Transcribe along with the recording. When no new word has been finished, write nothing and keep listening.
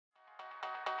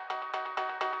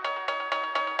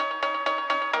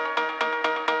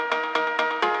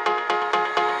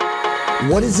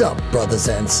What is up, brothers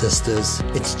and sisters?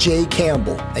 It's Jay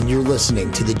Campbell, and you're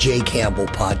listening to the Jay Campbell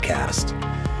Podcast.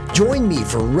 Join me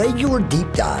for regular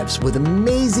deep dives with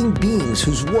amazing beings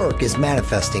whose work is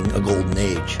manifesting a golden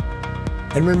age.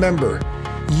 And remember,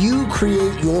 you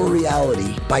create your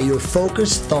reality by your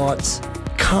focused thoughts,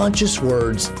 conscious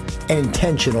words, and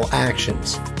intentional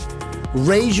actions.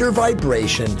 Raise your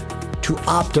vibration to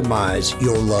optimize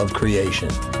your love creation.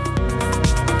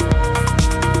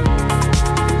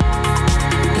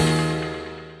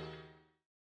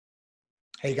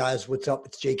 Hey guys, what's up?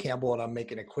 It's Jay Campbell, and I'm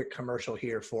making a quick commercial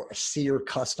here for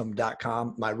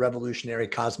𝙒𝙄𝙄 my revolutionary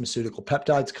cosmeceutical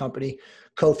peptides company,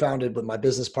 co-founded with my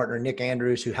business partner, Nick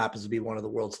Andrews, who happens to be one of the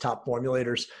world's top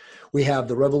formulators. We have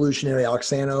the revolutionary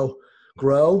𝙒𝙄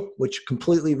𝙄𝙨, which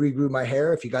completely regrew my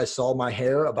hair. If you guys saw my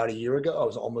hair about a year ago, I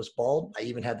was almost bald. I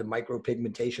even had the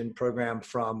micropigmentation program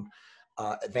from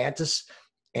Advantis.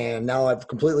 And now I've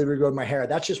completely regrown my hair.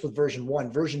 That's just with version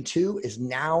 1. Version 2 is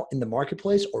now in the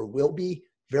marketplace, or will be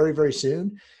very, very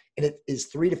soon. And it is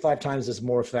 3 to 5 times as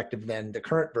more effective than the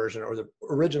current version or the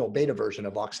original beta version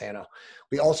of 𝙒𝙄.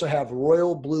 We also have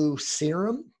royal blue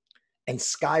serum and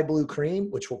sky blue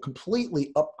cream, which will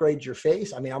completely upgrade your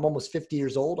face. I mean, I'm almost 50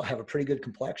 years old. I have a pretty good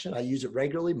complexion. I use it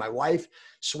regularly. My wife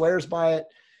swears by it.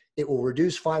 It will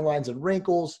reduce fine lines and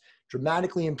wrinkles,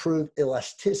 dramatically improve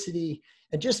elasticity,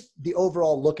 and just the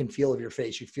overall look and feel of your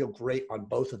face. You feel great on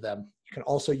both of them. You can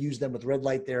also use them with red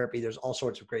light therapy. There's all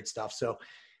sorts of great stuff. So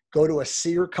go to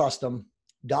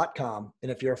𝙒𝙄𝙄custom.com.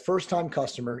 And if you're a first-time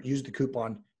customer, use the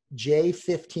coupon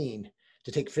J15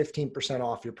 to take 15%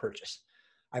 off your purchase.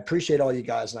 I appreciate all you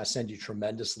guys, and I send you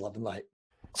tremendous love and light.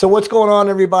 So what's going on,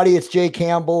 everybody? It's Jay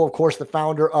Campbell, of course, the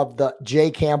founder of the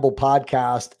Jay Campbell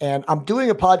Podcast. And I'm doing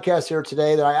a podcast here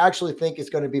today that I actually think is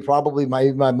going to be probably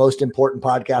my most important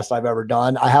podcast I've ever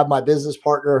done. I have my business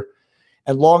partner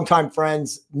and longtime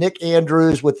friends, Nick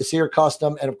Andrews with the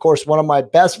𝙒𝙄𝙄, and of course, one of my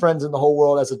best friends in the whole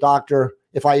world as a doctor,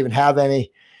 if I even have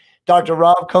any, Dr.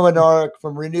 Rob Komenarek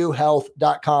from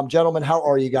renewhealth.com. Gentlemen, how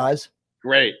are you guys?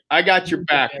 Great. I got your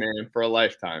back, man, for a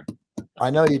lifetime.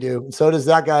 I know you do. And so does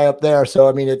that guy up there. So,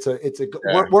 I mean,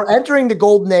 we're entering the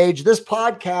golden age. This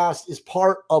podcast is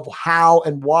part of how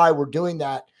and why we're doing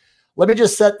that. Let me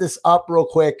just set this up real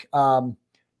quick.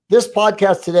 This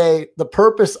podcast today, the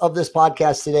purpose of this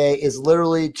podcast today is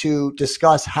literally to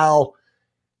discuss how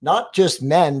not just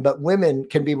men, but women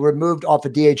can be removed off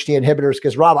of DHT inhibitors.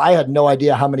 Because Rob, I had no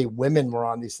idea how many women were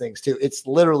on these things too. It's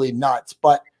literally nuts.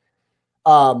 But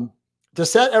to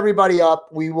set everybody up,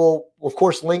 we will, of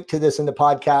course, link to this in the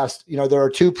podcast. You know, there are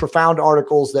 2 profound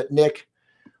articles that Nick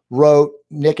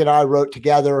and I wrote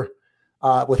together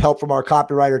with help from our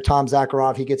copywriter, Tom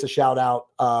Zakharov. He gets a shout out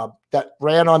that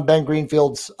ran on Ben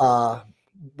Greenfield's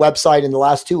website in the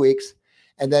last 2 weeks.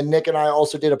 And then Nick and I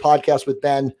also did a podcast with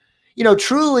Ben, you know,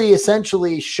 truly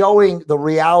essentially showing the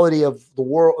reality of the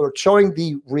world, or showing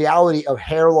the reality of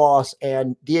hair loss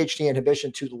and DHT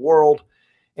inhibition to the world.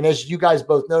 And as you guys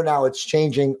both know now, it's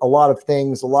changing a lot of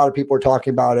things. A lot of people are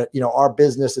talking about it. You know, our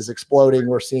business is exploding.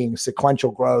 We're seeing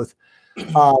sequential growth.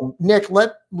 Nick,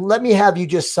 let me have you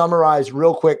just summarize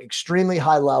real quick, extremely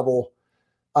high level,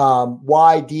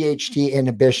 why DHT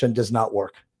inhibition does not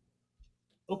work.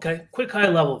 Okay, quick high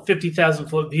level, 50,000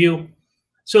 foot view.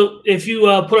 So if you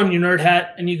put on your nerd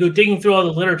hat and you go digging through all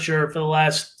the literature for the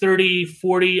last 30,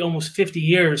 40, almost 50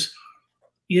 years,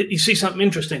 you see something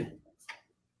interesting.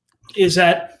 Is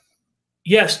that,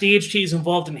 yes, DHT is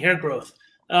involved in hair growth,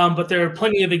 but there are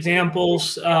plenty of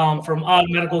examples from odd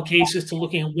medical cases to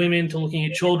looking at women to looking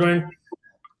at children,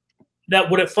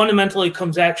 that what it fundamentally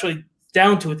comes actually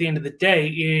down to at the end of the day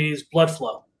is blood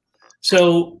flow.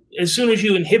 So as soon as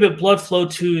you inhibit blood flow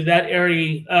to that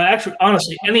area, actually,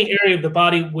 honestly, any area of the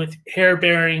body with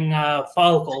hair-bearing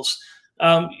follicles,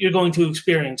 you're going to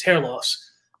experience hair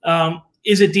loss.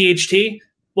 Is it DHT?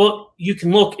 Well, you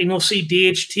can look and you'll see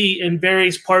DHT in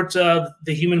various parts of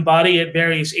the human body at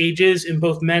various ages in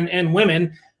both men and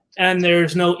women, and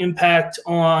there's no impact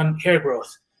on hair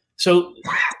growth. So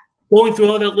going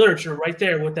through all that literature right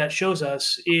there, what that shows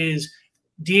us is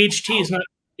DHT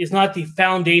is not the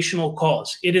foundational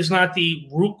cause. It is not the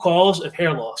root cause of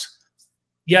hair loss.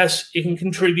 Yes, it can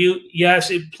contribute.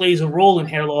 Yes, it plays a role in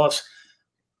hair loss.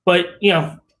 But, you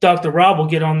know, Dr. Rob will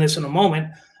get on this in a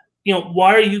moment. You know,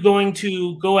 why are you going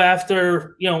to go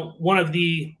after, you know, one of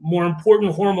the more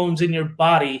important hormones in your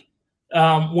body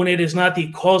when it is not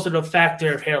the causative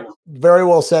factor of hair loss? Very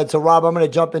well said. So, Rob, I'm going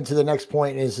to jump into the next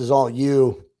point, and this is all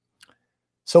you.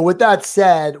 So with that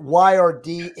said, why are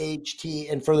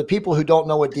DHT, and for the people who don't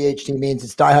know what DHT means,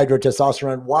 it's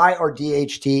dihydrotestosterone. Why are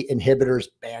DHT inhibitors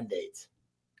Band-Aids?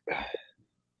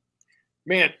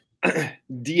 Man,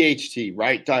 DHT,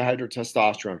 right?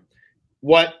 Dihydrotestosterone.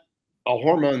 What a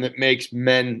hormone that makes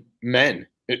men men.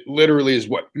 It literally is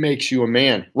what makes you a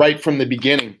man right from the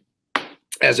beginning.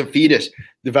 As a fetus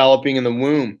developing in the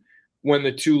womb, when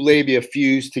the two labia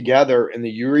fuse together and the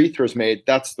urethra is made,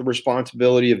 that's the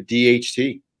responsibility of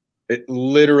DHT. It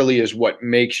literally is what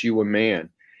makes you a man.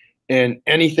 And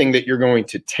anything that you're going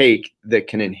to take that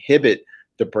can inhibit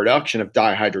the production of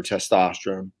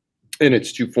dihydrotestosterone in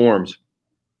its two forms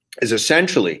is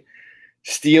essentially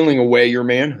stealing away your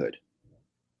manhood.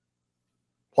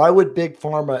 Why would Big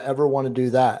Pharma ever want to do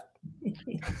that?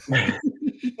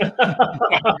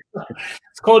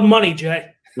 It's called money,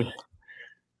 Jay.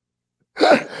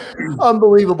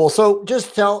 Unbelievable. So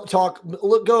just go a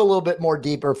little bit more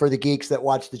deeper for the geeks that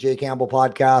watch the Jay Campbell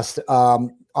podcast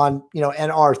on,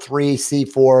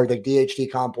 NR3C4, the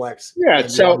DHT complex. Yeah.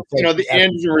 So, the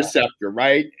androgen receptor,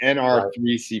 right?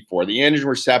 NR3C4, the androgen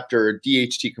receptor,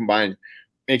 DHT combined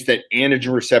makes that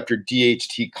androgen receptor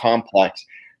DHT complex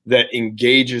that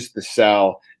engages the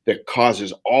cell, that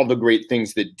causes all the great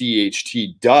things that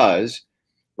DHT does,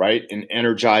 right? In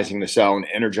energizing the cell and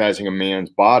energizing a man's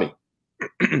body.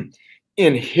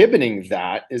 Inhibiting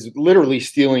that is literally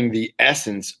stealing the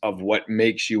essence of what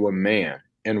makes you a man.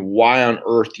 And why on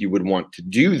earth you would want to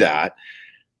do that.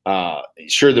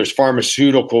 Sure, there's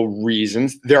pharmaceutical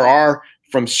reasons. There are,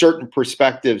 from certain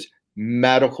perspectives,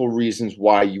 medical reasons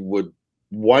why you would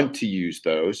want to use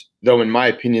those, though in my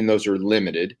opinion, those are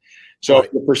limited. So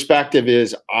if the perspective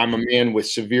is I'm a man with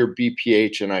severe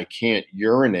BPH and I can't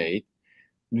urinate,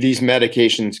 these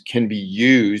medications can be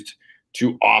used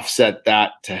to offset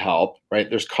that to help, right?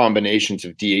 There's combinations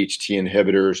of DHT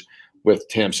inhibitors with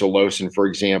tamsulosin, for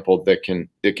example, that can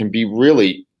be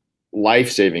really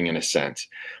life-saving in a sense.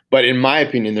 But in my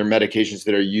opinion, they're medications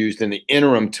that are used in the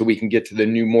interim till we can get to the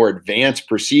new, more advanced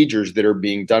procedures that are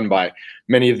being done by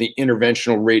many of the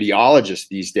interventional radiologists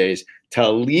these days to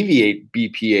alleviate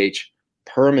BPH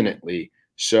permanently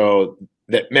so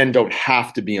that men don't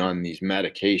have to be on these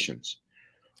medications.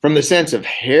 From the sense of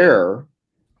hair,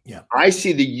 I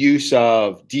see the use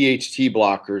of DHT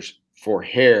blockers for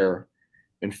hair,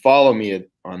 and follow me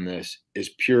on this, is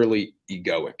purely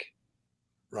egoic.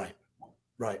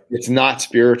 Right. It's not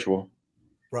spiritual.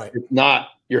 Right. It's not,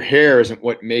 your hair isn't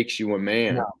what makes you a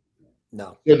man.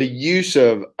 No. So the use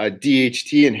of a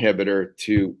DHT inhibitor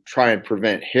to try and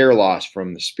prevent hair loss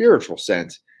from the spiritual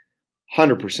sense,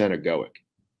 100% egoic.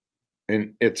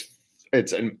 And it's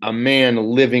a man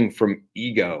living from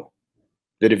ego.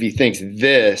 That if he thinks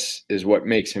this is what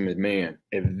makes him a man,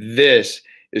 if this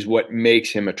is what makes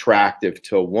him attractive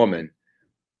to a woman,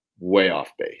 way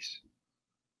off base.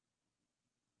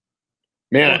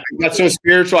 Man, I got so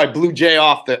spiritual, I blew Jay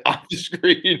off the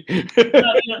screen.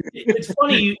 It's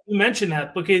funny you mentioned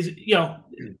that because,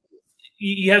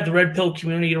 you have the red pill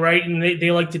community, right? And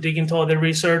they like to dig into all their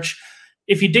research.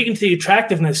 If you dig into the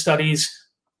attractiveness studies,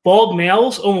 bald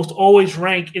males almost always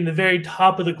rank in the very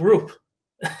top of the group.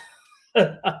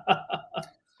 And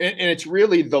it's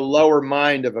really the lower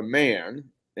mind of a man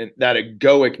and that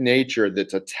egoic nature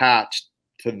that's attached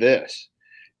to this.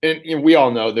 And we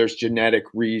all know there's genetic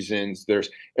reasons,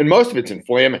 and most of it's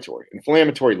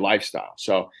inflammatory lifestyle.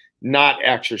 So not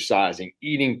exercising,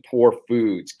 eating poor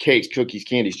foods, cakes, cookies,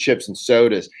 candies, chips, and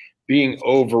sodas, being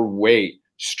overweight,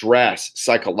 stress,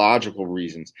 psychological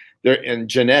reasons, and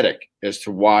genetic as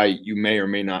to why you may or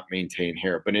may not maintain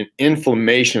hair. But in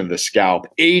inflammation of the scalp,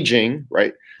 aging,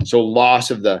 right? So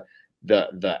loss of the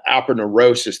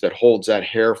aponeurosis that holds that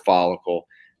hair follicle,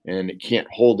 and it can't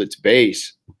hold its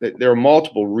base. There are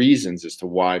multiple reasons as to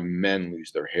why men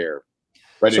lose their hair.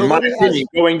 But in my opinion,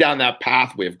 going down that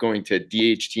pathway of going to a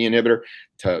DHT inhibitor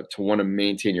to want to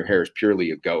maintain your hair is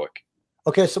purely egoic.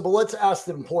 Okay, but let's ask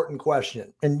the important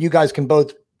question, and you guys can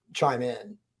both chime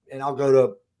in, and I'll go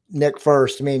to Nick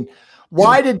first. I mean,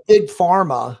 why did Big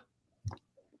Pharma,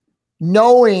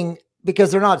 knowing,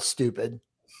 because they're not stupid.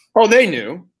 Oh, they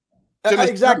knew.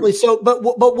 Exactly. So, but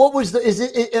what was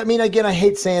I mean, again, I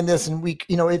hate saying this, and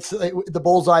it's the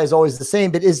bullseye is always the same,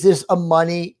 but is this a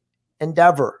money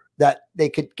endeavor that they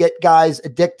could get guys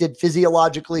addicted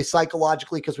physiologically,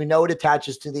 psychologically, because we know it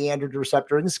attaches to the androgen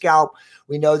receptor in the scalp.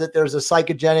 We know that there's a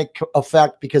psychogenic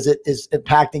effect because it is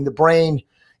impacting the brain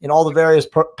in all the various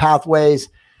pathways.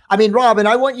 I mean, Robin,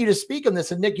 I want you to speak on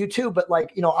this, and Nick, you too, but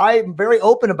I'm very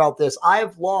open about this. I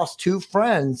have lost 2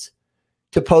 friends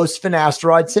to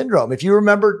post-finasteride syndrome. If you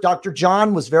remember, Dr.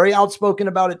 John was very outspoken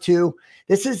about it too.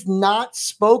 This is not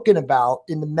spoken about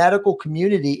in the medical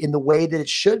community in the way that it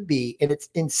should be. And it's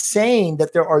insane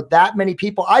that there are that many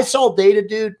people. I saw data,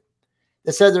 dude,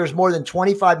 that said there's more than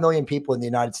 25 million people in the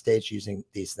United States using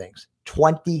these things.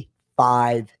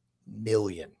 25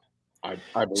 million. I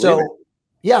believe so, it.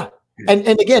 Yeah. And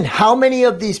again, how many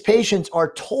of these patients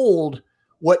are told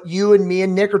what you and me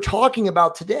and Nick are talking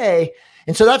about today?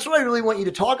 And so that's what I really want you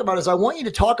to talk about is I want you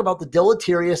to talk about the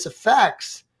deleterious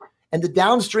effects and the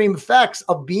downstream effects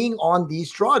of being on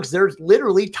these drugs. They're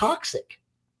literally toxic.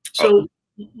 So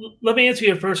let me answer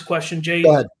your first question, Jay.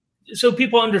 Go ahead. So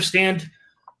people understand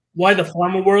why the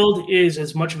pharma world is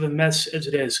as much of a mess as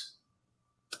it is.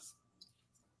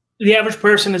 The average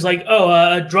person is like, oh,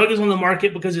 a drug is on the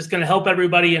market because it's going to help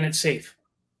everybody and it's safe.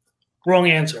 Wrong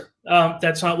answer.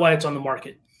 That's not why it's on the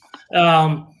market.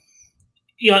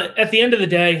 You know, at the end of the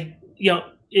day, you know,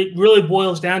 it really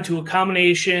boils down to a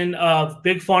combination of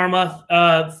big pharma,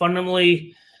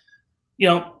 fundamentally, you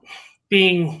know,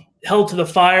 being held to the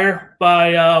fire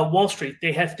by Wall Street.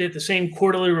 They have to hit the same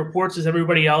quarterly reports as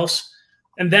everybody else.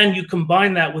 And then you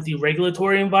combine that with the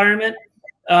regulatory environment.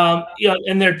 You know,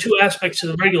 and there are two aspects to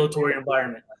the regulatory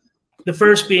environment. The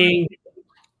first being,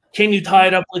 can you tie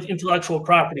it up with intellectual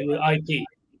property, with IP?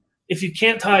 If you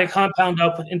can't tie a compound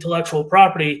up with intellectual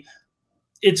property,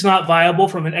 it's not viable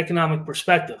from an economic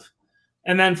perspective.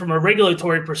 And then from a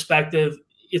regulatory perspective,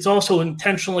 it's also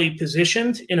intentionally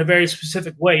positioned in a very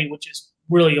specific way, which is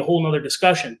really a whole nother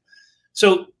discussion.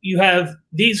 So you have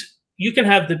these, you can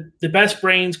have the best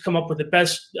brains come up with the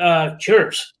best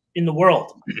cures in the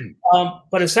world.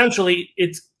 But essentially,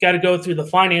 it's got to go through the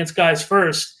finance guys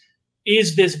first.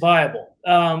 Is this viable?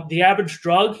 The average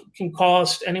drug can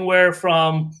cost anywhere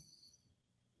from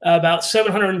about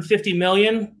 $750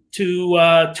 million to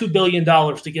 $2 billion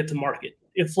to get to market.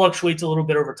 It fluctuates a little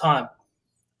bit over time.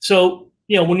 So,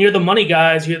 you know, when you're the money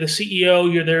guys, you're the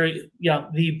CEO, you're there, you know,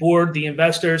 the board, the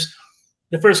investors.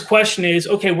 The first question is,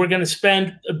 okay, we're going to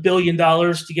spend $1 billion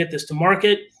to get this to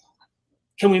market.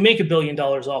 Can we make $1 billion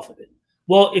off of it?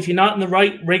 Well, if you're not in the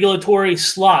right regulatory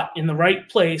slot, in the right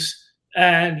place,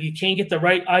 and you can't get the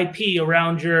right IP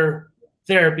around your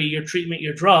therapy, your treatment,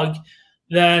 your drug,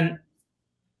 then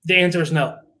the answer is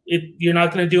no. You're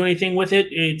not going to do anything with it.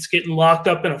 It's getting locked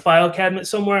up in a file cabinet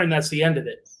somewhere, and that's the end of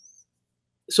it.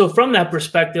 So from that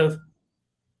perspective,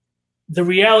 the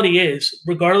reality is,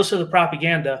 regardless of the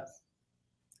propaganda,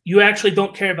 you actually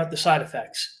don't care about the side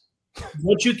effects.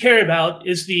 What you care about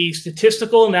is the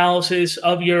statistical analysis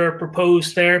of your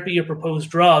proposed therapy, your proposed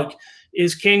drug,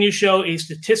 is can you show a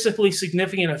statistically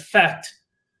significant effect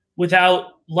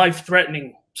without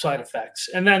life-threatening side effects?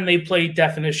 And then they play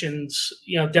definitions,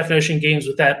 you know, definition games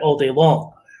with that all day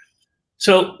long.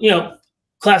 So, you know,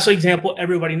 classic example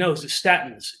everybody knows is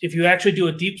statins. If you actually do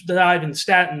a deep dive in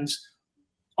statins,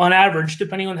 on average,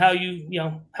 depending on how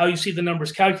you see the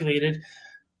numbers calculated,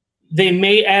 they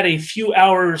may add a few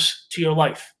hours to your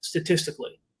life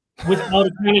statistically without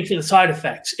accounting for the side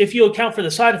effects. If you account for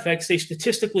the side effects, they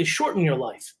statistically shorten your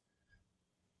life.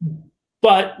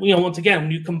 But, you know, once again,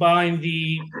 when you combine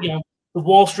the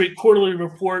Wall Street quarterly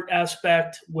report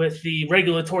aspect with the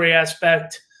regulatory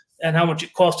aspect and how much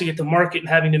it costs to get to market and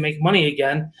having to make money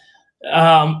again,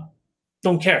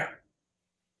 don't care.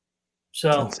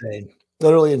 So it's insane.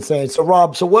 Literally insane. So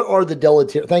Rob, so what are the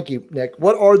deleterious, thank you, Nick.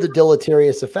 What are the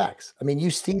deleterious effects? I mean,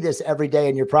 you see this every day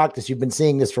in your practice. You've been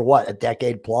seeing this for what, a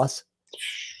decade plus?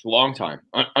 Long time.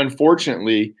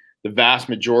 Unfortunately, the vast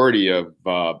majority of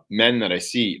men that I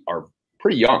see are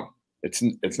pretty young.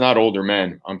 It's not older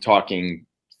men. I'm talking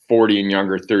 40 and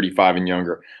younger, 35 and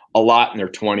younger, a lot in their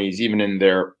 20s, even in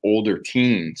their older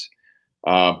teens.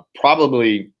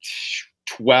 Probably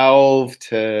 12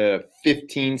 to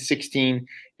 15, 16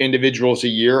 individuals a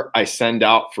year I send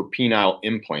out for penile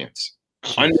implants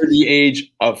under the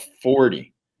age of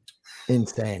 40.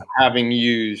 Insane. Having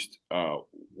used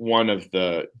one of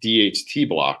the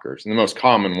DHT blockers, and the most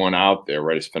common one out there,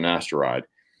 right, is finasteride.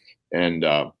 And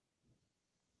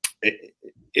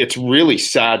it's really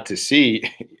sad to see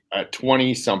a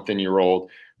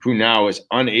 20-something-year-old who now is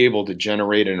unable to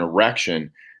generate an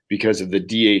erection because of the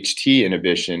DHT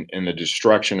inhibition and the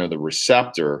destruction of the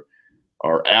receptor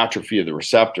or atrophy of the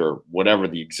receptor, whatever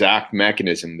the exact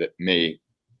mechanism that may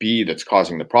be that's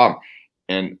causing the problem.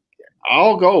 And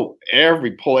I'll go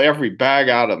pull every bag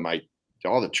out of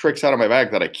all the tricks out of my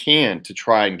bag that I can to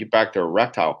try and get back to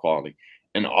erectile quality.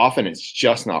 And often it's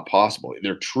just not possible.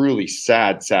 They're truly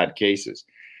sad, sad cases.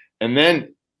 And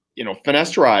then, you know,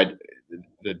 finasteride,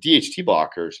 the DHT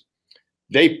blockers,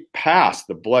 they pass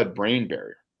the blood-brain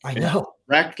barrier. I know.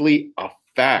 Directly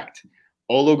affect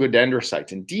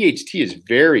oligodendrocytes, and DHT is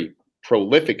very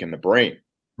prolific in the brain.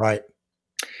 Right.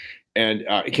 And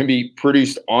it can be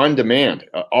produced on demand.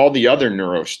 All the other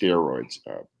neurosteroids,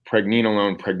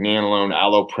 pregnenolone,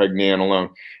 allopregnanolone,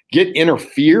 get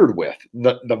interfered with.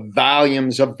 The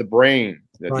volumes of the brain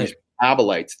that these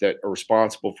metabolites that are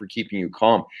responsible for keeping you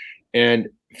calm. And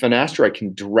finasteride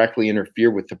can directly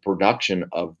interfere with the production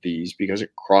of these because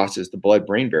it crosses the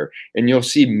blood-brain barrier. And you'll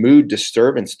see mood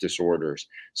disturbance disorders,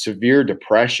 severe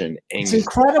depression, anxiety. It's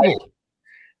incredible.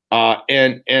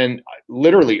 And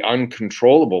literally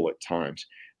uncontrollable at times.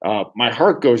 My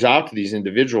heart goes out to these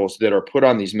individuals that are put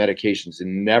on these medications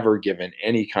and never given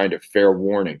any kind of fair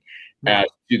warning as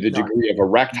to the degree of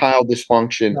erectile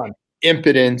dysfunction,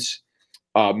 impotence,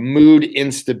 mood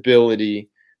instability,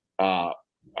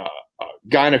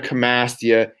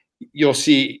 gynecomastia. You'll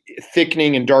see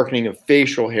thickening and darkening of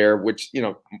facial hair, which, you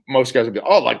know, most guys will be,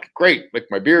 oh, like, great, like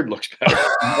my beard looks better.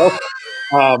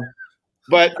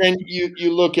 But then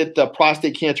you look at the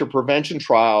prostate cancer prevention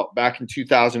trial back in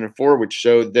 2004, which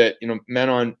showed that, you know, men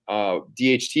on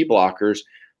DHT blockers,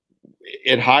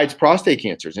 it hides prostate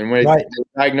cancers. And when it's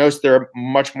diagnosed, they're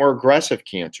much more aggressive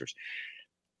cancers.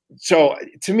 So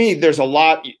to me, there's a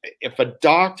lot. If a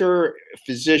doctor,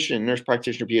 physician, nurse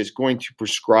practitioner is going to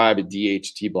prescribe a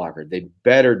DHT blocker, they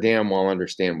better damn well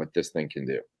understand what this thing can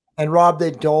do. And Rob,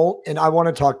 they don't. And I want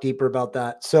to talk deeper about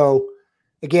that. So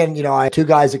again, you know, I had 2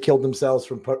 guys that killed themselves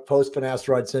from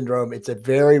post-finasteride syndrome. It's a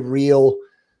very real,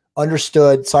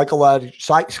 understood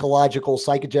psychological,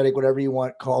 psychogenic, whatever you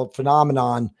want, called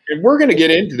phenomenon. And we're going to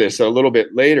get into this a little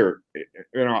bit later.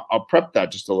 You know, I'll prep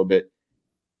that just a little bit.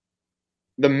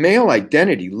 The male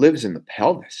identity lives in the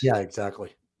pelvis. Yeah,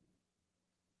 exactly.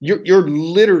 You're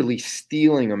literally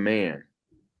stealing a man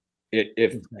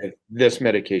if this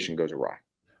medication goes awry.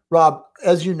 Rob,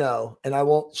 as you know, and I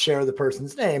won't share the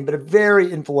person's name, but a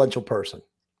very influential person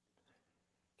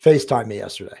FaceTimed me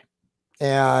yesterday.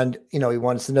 And, you know, he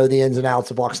wants to know the ins and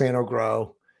outs of 𝙒𝙗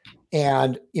𝙄𝙨.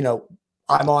 And, you know,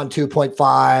 I'm on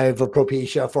 2.5 of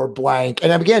Propecia for blank.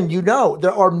 And again, you know,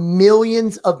 there are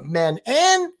millions of men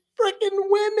and freaking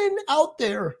women out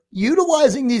there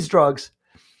utilizing these drugs.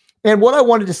 And what I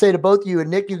wanted to say to both of you, and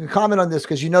Nick, you can comment on this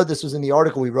because you know this was in the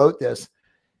article we wrote this.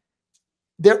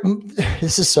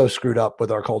 This is so screwed up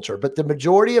with our culture, but the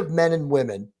majority of men and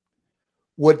women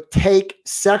would take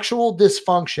sexual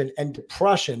dysfunction and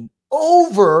depression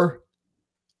over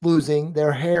losing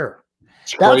their hair.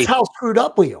 That's how screwed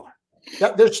up we are.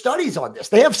 There's studies on this.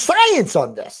 They have science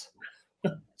on this.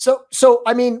 So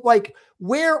I mean, like,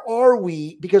 where are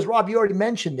we? Because Rob, you already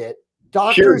mentioned it.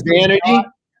 Doctors, pure vanity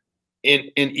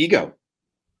and ego.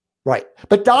 Right.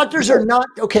 But doctors are not,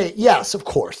 okay, yes, of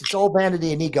course, it's all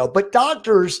vanity and ego, but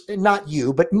doctors, not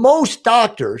you, but most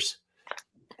doctors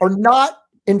are not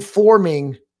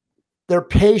informing their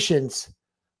patients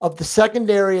of the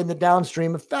secondary and the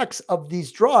downstream effects of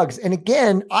these drugs. And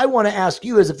again, I want to ask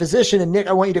you as a physician, and Nick,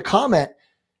 I want you to comment,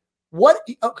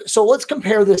 so let's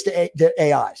compare this to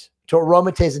AIs, to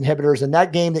aromatase inhibitors, and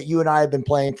that game that you and I have been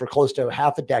playing for close to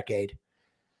half a decade.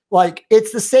 Like,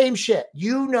 it's the same shit.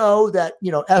 You know that, you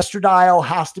know, estradiol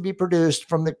has to be produced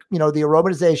from the, you know, the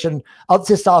aromatization of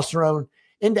testosterone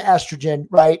into estrogen,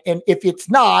 right? And if it's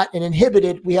not and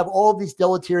inhibited, we have all of these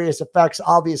deleterious effects,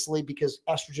 obviously, because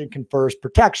estrogen confers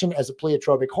protection as a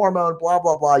pleiotropic hormone, blah,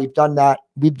 blah, blah. You've done that.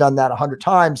 We've done that 100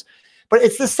 times, but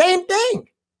it's the same thing.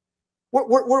 We're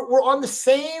on the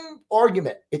same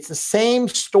argument. It's the same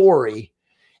story.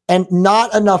 And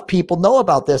not enough people know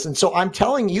about this. And so I'm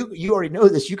telling you, you already know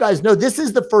this. You guys know this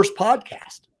is the first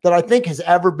podcast that I think has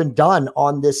ever been done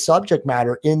on this subject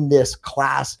matter in this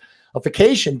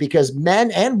classification, because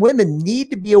men and women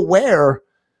need to be aware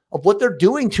of what they're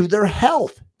doing to their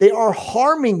health. They are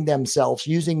harming themselves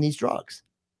using these drugs.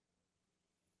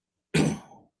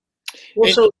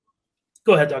 Well, so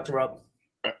go ahead, Dr. Rob.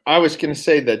 I was going to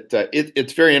say that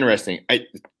it's very interesting.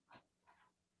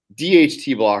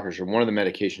 DHT blockers are one of the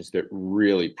medications that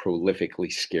really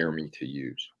prolifically scare me to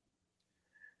use,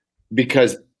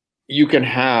 because you can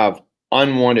have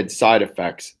unwanted side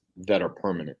effects that are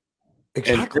permanent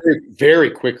and very, very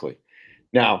quickly.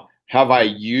 Now, have I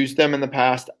used them in the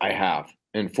past? I have.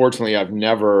 And fortunately, I've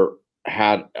never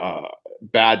had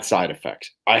bad side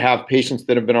effects. I have patients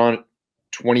that have been on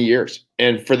 20 years.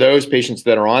 And for those patients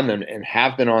that are on them and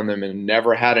have been on them and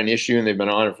never had an issue, and they've been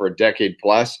on it for a decade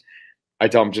plus, I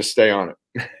tell them, just stay on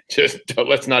it. Just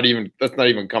let's not even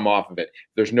come off of it.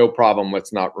 If there's no problem,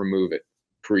 let's not remove it.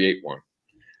 Create one.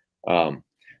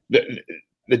 The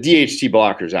DHT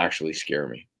blockers actually scare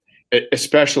me,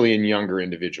 especially in younger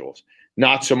individuals.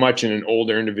 Not so much in an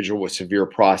older individual with severe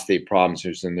prostate problems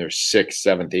who's in their 6th,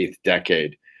 7th, 8th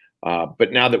decade.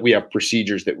 But now that we have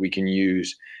procedures that we can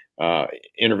use,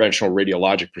 interventional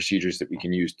radiologic procedures that we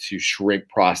can use to shrink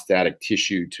prostatic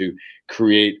tissue to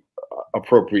create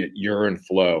appropriate urine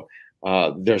flow,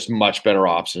 there's much better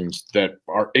options that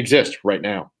exist right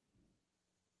now.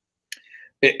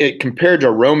 compared to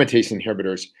aromatase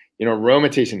inhibitors,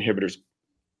 aromatase inhibitors,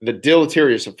 the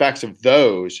deleterious effects of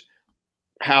those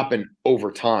happen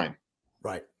over time.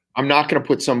 Right. I'm not going to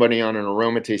put somebody on an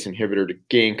aromatase inhibitor to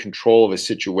gain control of a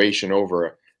situation over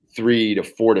a 3 to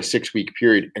 4 to 6 week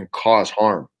period and cause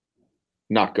harm.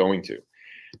 Not going to.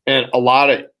 And a lot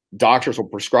of doctors will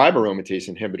prescribe aromatase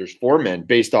inhibitors for men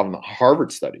based on the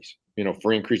Harvard studies,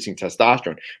 for increasing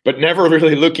testosterone, but never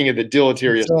really looking at the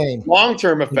deleterious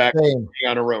long-term effect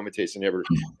on aromatase inhibitors,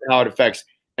 and how it affects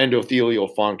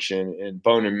endothelial function and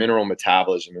bone and mineral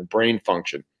metabolism and brain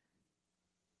function.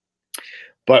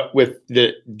 But with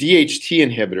the DHT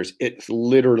inhibitors, it's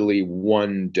literally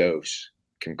one dose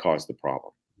can cause the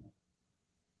problem.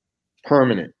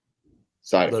 Permanent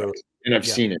side effects. And I've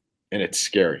seen it, and it's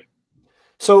scary.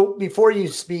 So before you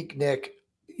speak, Nick,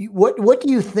 what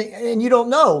do you think? And you don't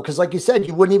know, because like you said,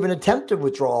 you wouldn't even attempt a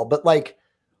withdrawal, but like,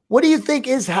 what do you think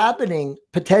is happening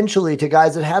potentially to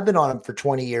guys that have been on them for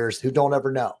 20 years who don't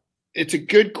ever know? It's a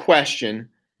good question.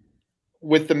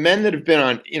 With the men that have been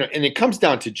on, and it comes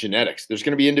down to genetics. There's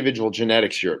going to be individual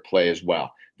genetics here at play as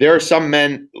well. There are some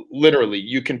men, literally,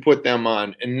 you can put them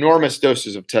on enormous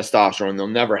doses of testosterone. They'll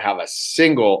never have a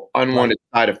single unwanted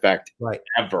side effect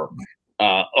ever.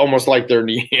 Almost like they're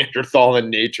Neanderthal in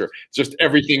nature. Just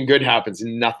everything good happens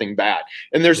and nothing bad.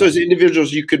 And there's those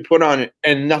individuals you could put on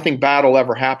and nothing bad will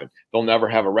ever happen. They'll never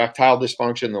have erectile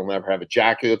dysfunction. They'll never have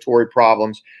ejaculatory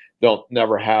problems. They'll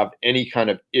never have any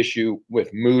kind of issue with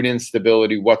mood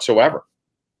instability whatsoever.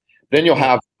 Then you'll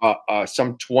have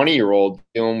some 20-year-old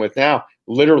dealing with now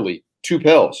literally 2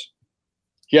 pills.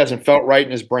 He hasn't felt right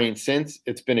in his brain since.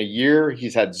 It's been a year.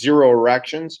 He's had 0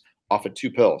 erections off of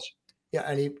 2 pills. Yeah,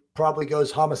 and he probably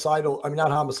goes homicidal. I mean, not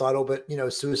homicidal, but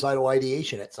suicidal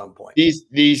ideation at some point.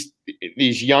 These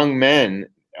young men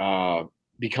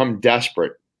become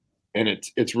desperate. And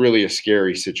it's really a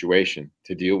scary situation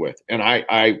to deal with. And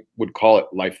I would call it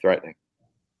life-threatening.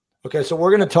 Okay, so we're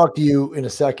going to talk to you in a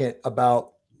second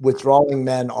about withdrawing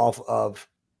men off of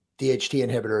DHT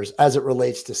inhibitors as it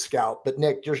relates to scalp. But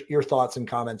Nick, your thoughts and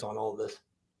comments on all of this.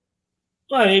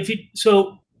 Well,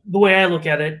 so the way I look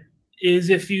at it is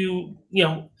if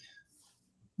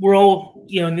we're all,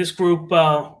 in this group,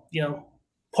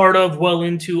 part of well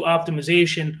into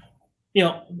optimization,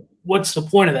 what's the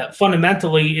point of that?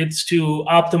 Fundamentally, it's to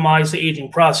optimize the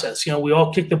aging process. We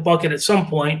all kick the bucket at some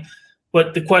point,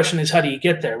 but the question is, how do you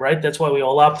get there, right? That's why we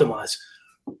all optimize.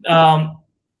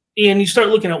 And you start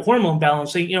looking at hormone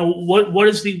balancing, what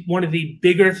is one of the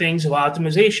bigger things of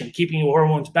optimization? Keeping your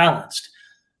hormones balanced.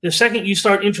 The second you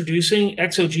start introducing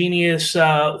exogenous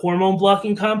hormone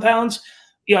blocking compounds,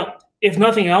 if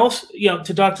nothing else,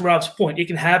 to Dr. Rob's point, it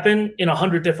can happen in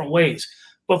 100 different ways.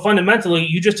 But fundamentally,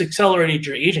 you just accelerated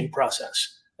your aging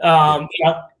process.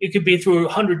 It could be through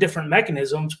 100 different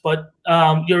mechanisms, but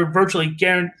you're virtually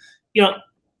guaranteed.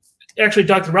 Actually,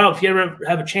 Dr. Rob, if you ever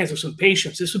have a chance with some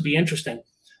patients, this would be interesting.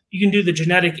 You can do the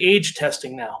genetic age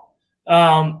testing now.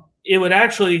 It would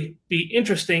actually be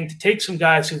interesting to take some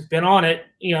guys who've been on it,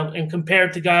 and compare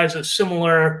it to guys of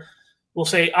similar, we'll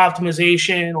say,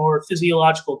 optimization or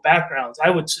physiological backgrounds.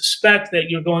 I would suspect that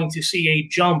you're going to see a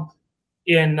jump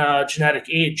in genetic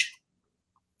age.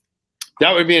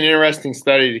 That would be an interesting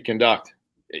study to conduct,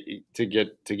 to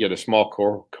get a small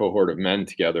cohort of men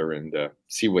together and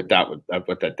see what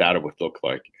that data would look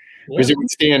like, because it would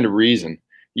stand to reason.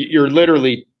 You're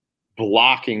literally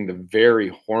blocking the very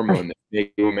hormone that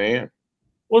makes you a man.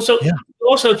 Well, so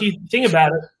also, if you think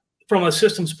about it from a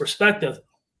systems perspective,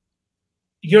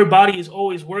 your body is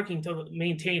always working to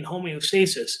maintain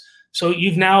homeostasis. So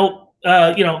you've now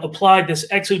applied this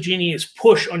exogenous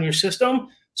push on your system.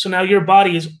 So now your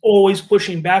body is always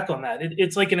pushing back on that.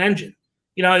 It's like an engine.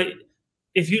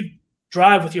 If you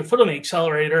drive with your foot on the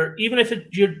accelerator, even if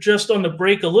you're just on the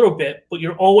brake a little bit, but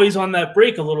you're always on that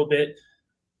brake a little bit,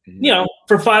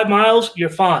 for 5 miles, you're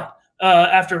fine.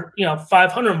 After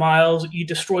 500 miles, you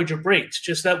destroyed your brakes.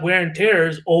 Just that wear and tear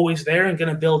is always there and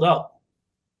going to build up.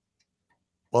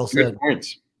 Well said. Good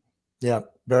points. Yeah,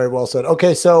 very well said.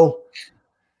 Okay, so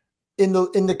in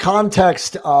the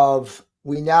context of,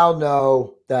 we now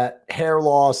know that hair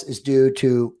loss is due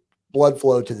to blood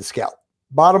flow to the scalp.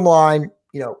 Bottom line,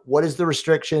 what is the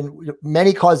restriction?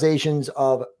 Many causations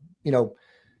of,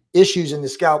 issues in the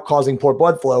scalp causing poor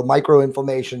blood flow,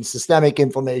 microinflammation, systemic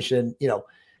inflammation,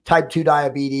 type 2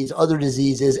 diabetes, other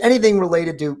diseases, anything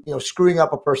related to, screwing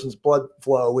up a person's blood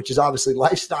flow, which is obviously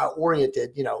lifestyle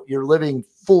oriented. You're living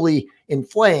fully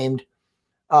inflamed,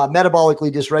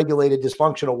 metabolically dysregulated,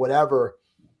 dysfunctional, whatever.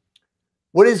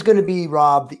 What is going to be,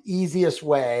 Rob, the easiest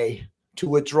way to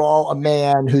withdraw a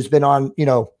man who's been on,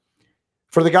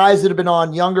 for the guys that have been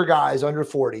on, younger guys under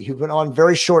 40 who've been on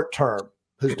very short term,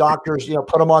 whose doctors,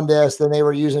 put them on this, then they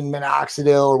were using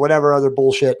minoxidil or whatever other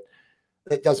bullshit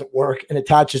that doesn't work and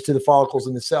attaches to the follicles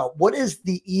in the cell. What is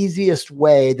the easiest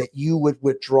way that you would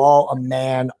withdraw a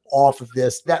man off of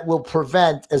this that will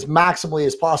prevent as maximally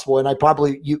as possible? And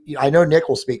I know Nick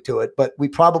will speak to it, but we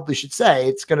probably should say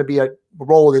it's going to be a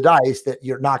roll of the dice that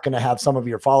you're not going to have some of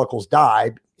your follicles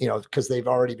die, because they've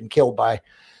already been killed by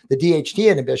the DHT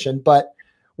inhibition. But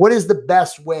what is the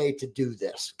best way to do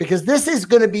this? Because this is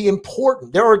going to be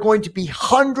important. There are going to be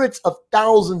hundreds of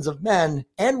thousands of men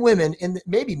and women,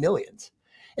 maybe millions,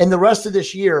 in the rest of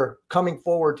this year coming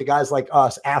forward to guys like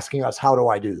us asking us, how do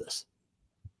I do this?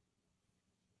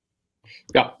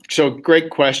 Yeah, so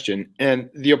great question. And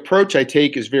the approach I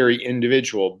take is very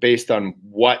individual based on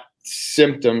what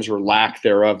symptoms or lack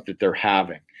thereof that they're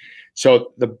having.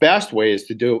 So the best way is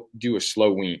to do a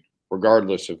slow wean,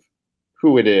 regardless of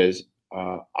who it is.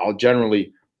 I'll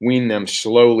generally wean them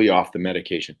slowly off the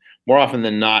medication. More often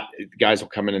than not, guys will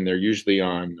come in and they're usually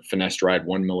on finasteride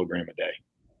 1 milligram a day.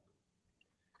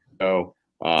 So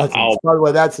by the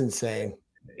way, that's insane.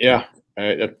 Yeah.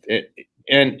 And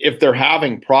if they're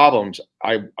having problems,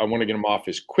 I want to get them off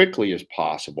as quickly as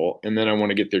possible. And then I want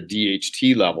to get their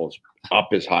DHT levels up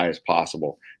as high as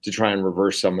possible to try and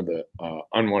reverse some of the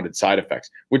unwanted side effects,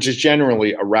 which is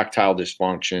generally erectile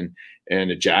dysfunction and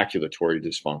ejaculatory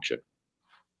dysfunction.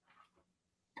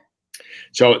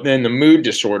 So then the mood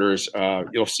disorders,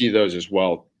 you'll see those as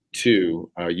well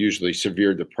too, usually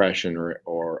severe depression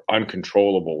or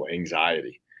uncontrollable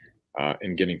anxiety,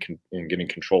 and getting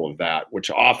control of that, which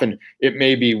often it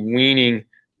may be weaning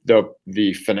the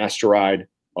finasteride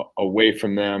away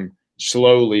from them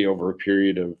slowly over a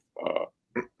period of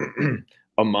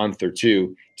a month or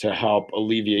two to help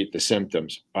alleviate the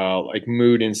symptoms. Like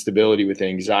mood instability with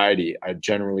anxiety, I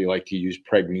generally like to use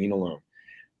pregnenolone,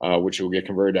 which will get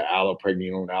converted to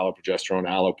allopregnenolone, alloprogesterone,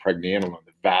 allopregnanolone,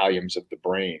 the Valiums of the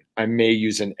brain. I may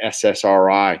use an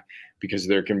SSRI because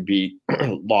there can be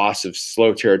loss of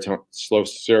slow serotonin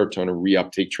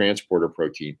reuptake transporter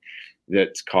protein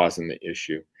that's causing the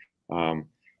issue, and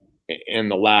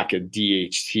the lack of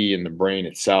DHT in the brain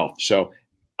itself. So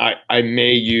I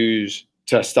may use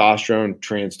testosterone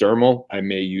transdermal. I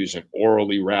may use an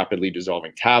orally rapidly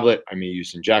dissolving tablet. I may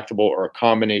use injectable or a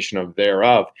combination of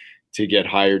thereof to get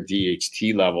higher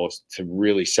DHT levels to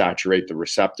really saturate the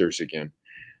receptors again.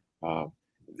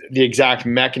 The exact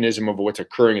mechanism of what's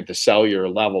occurring at the cellular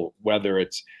level, whether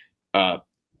it's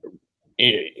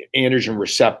androgen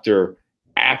receptor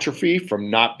atrophy from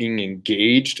not being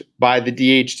engaged by the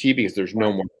DHT because there's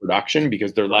no more production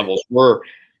because their levels were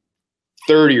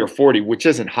 30 or 40, which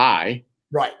isn't high.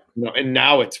 Right. And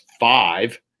now it's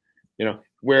 5,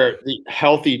 where the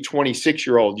healthy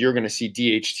 26-year-old, you're going to see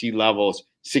DHT levels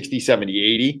 60, 70,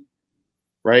 80,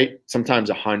 right? Sometimes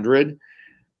 100.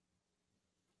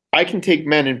 I can take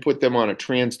men and put them on a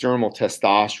transdermal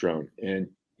testosterone and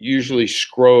usually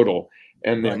scrotal,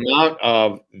 and the amount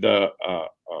of the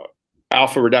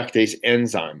alpha reductase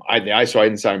enzyme, the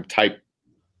isoenzyme type,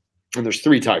 and there's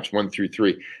 3 types, 1 through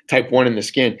 3, type 1 in the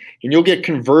skin, and you'll get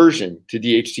conversion to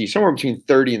DHT, somewhere between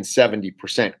 30 and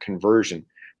 70% conversion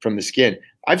from the skin.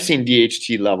 I've seen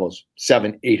DHT levels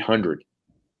 700, 800,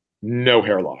 no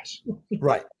hair loss.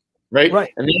 Right. And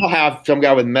then you'll have some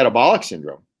guy with metabolic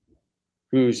syndrome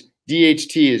whose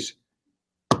DHT is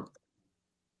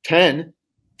 10,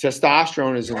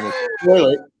 testosterone is in the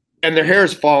toilet, and their hair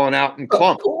is falling out in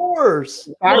clumps. Of course.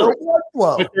 No blood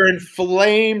flow. But they're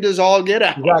inflamed as all get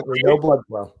out. Exactly. No blood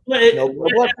flow.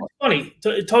 It's funny,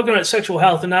 talking about sexual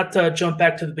health, and not to jump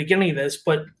back to the beginning of this,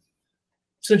 but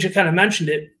since you kind of mentioned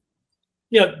it,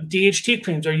 DHT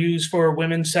creams are used for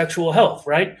women's sexual health,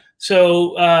 right?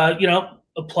 So,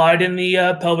 applied in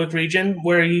the pelvic region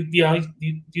where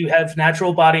you have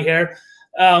natural body hair.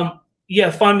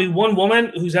 Find me one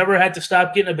woman who's ever had to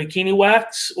stop getting a bikini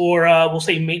wax or we'll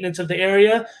say maintenance of the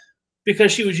area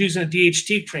because she was using a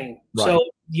DHT cream. Right. So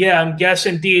I'm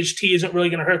guessing DHT isn't really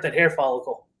going to hurt that hair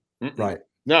follicle. Right.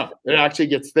 No, it actually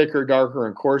gets thicker, darker,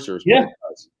 and coarser. Yeah.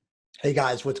 Hey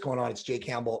guys, what's going on? It's Jay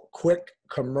Campbell. Quick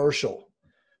commercial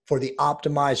for the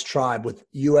Optimized Tribe with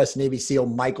U.S. Navy SEAL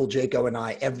Michael Jaco and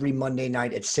I every Monday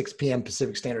night at 6 p.m.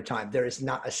 Pacific Standard Time. There is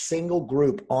not a single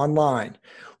group online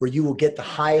where you will get the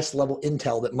highest level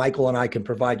intel that Michael and I can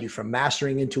provide you, from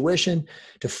mastering intuition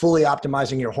to fully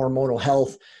optimizing your hormonal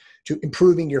health to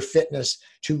improving your fitness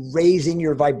to raising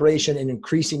your vibration and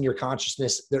increasing your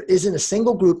consciousness. There isn't a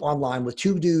single group online with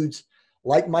 2 dudes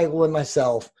like Michael and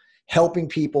myself helping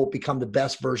people become the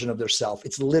best version of themselves.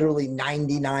 It's literally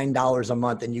 $99 a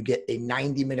month, and you get a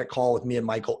 90-minute call with me and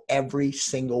Michael every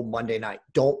single Monday night.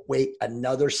 Don't wait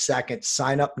another second.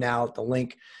 Sign up now at the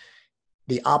link,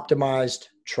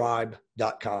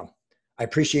 theoptimizedtribe.com. I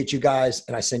appreciate you guys,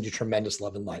 and I send you tremendous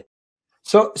love and light.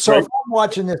 So if I'm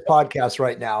watching this podcast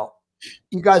right now,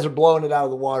 you guys are blowing it out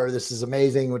of the water. This is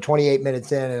amazing. We're 28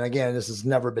 minutes in, and again, this has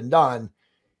never been done.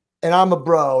 And I'm a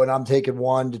bro, and I'm taking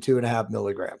 1 to 2.5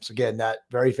 milligrams. Again, that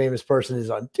very famous person is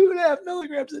on 2.5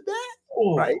 milligrams a day,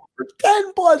 right? For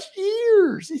 10 plus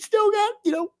years. He's still got,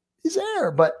 his hair.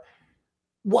 But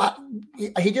what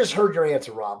he just heard your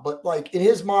answer, Rob. But like in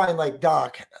his mind, like,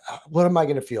 Doc, what am I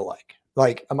going to feel like?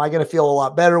 Like, am I going to feel a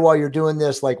lot better while you're doing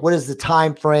this? Like, what is the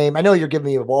time frame? I know you're giving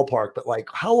me a ballpark, but like,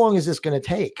 how long is this going to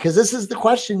take? Because this is the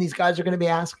question these guys are going to be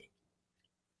asking.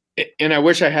 And I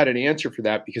wish I had an answer for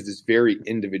that, because it's very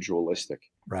individualistic.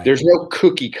 Right. There's no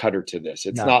cookie cutter to this.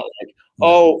 It's not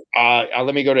like,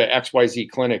 let me go to XYZ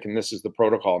clinic and this is the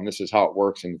protocol and this is how it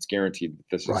works and it's guaranteed that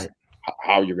this is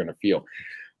how you're going to feel.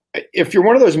 If you're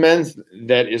one of those men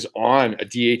that is on a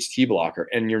DHT blocker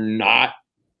and you're not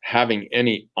having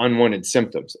any unwanted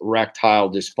symptoms,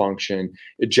 erectile dysfunction,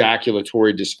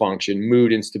 ejaculatory dysfunction,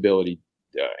 mood instability,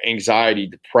 anxiety,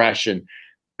 depression,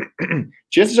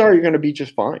 chances are you're going to be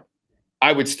just fine.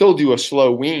 I would still do a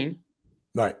slow wean.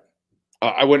 Right.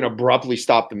 I wouldn't abruptly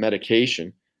stop the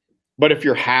medication. But if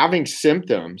you're having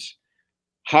symptoms,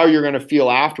 how you're going to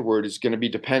feel afterward is going to be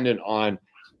dependent on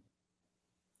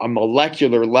a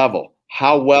molecular level.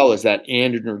 How well is that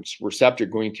androgen receptor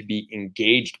going to be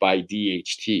engaged by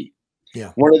DHT?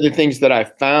 Yeah. One of the things that I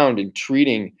found in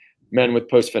treating men with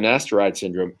post-finasteride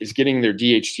syndrome is getting their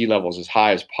DHT levels as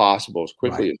high as possible, as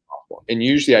quickly as possible. And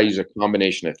usually I use a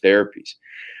combination of therapies.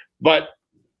 But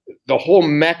the whole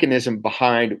mechanism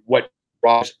behind what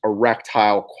drives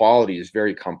erectile quality is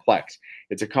very complex.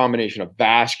 It's a combination of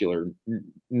vascular,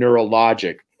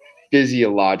 neurologic,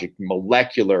 physiologic,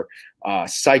 molecular,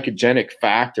 psychogenic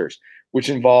factors, which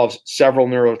involves several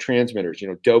neurotransmitters,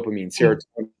 dopamine,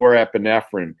 serotonin,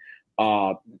 norepinephrine,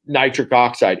 nitric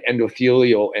oxide,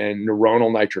 endothelial and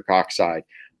neuronal nitric oxide,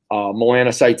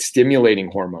 melanocyte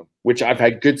stimulating hormone, which I've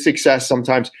had good success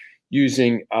sometimes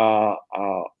using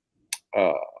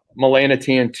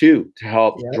melanotan-2 to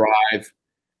help drive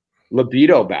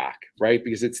libido back, right?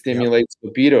 Because it stimulates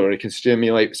libido. It can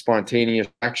stimulate spontaneous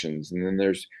actions. And then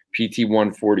there's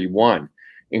PT141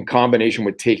 in combination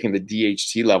with taking the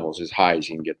DHT levels as high as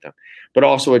you can get them, but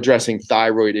also addressing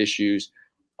thyroid issues.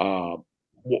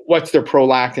 What's their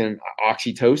prolactin and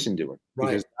oxytocin doing?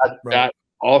 Because that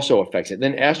also affects it.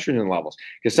 Then estrogen levels,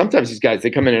 because sometimes these guys, they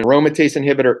come in an aromatase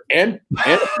inhibitor and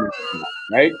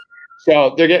right?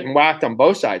 So they're getting whacked on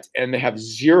both sides, and they have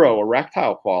zero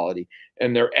erectile quality,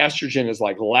 and their estrogen is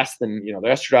like less than,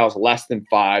 their estradiol is less than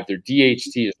 5, their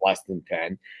DHT is less than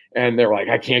 10, and they're like,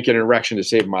 I can't get an erection to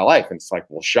save my life. And it's like,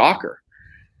 well, shocker.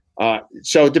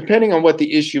 So depending on what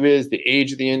the issue is, the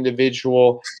age of the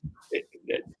individual,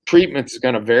 treatment is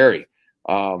going to vary.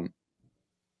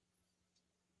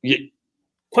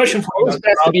 Question for you: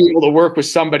 to be able to work with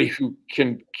somebody who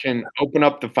can open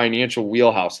up the financial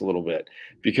wheelhouse a little bit,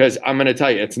 because I'm going to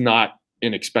tell you, it's not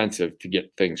inexpensive to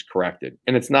get things corrected,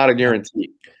 and it's not a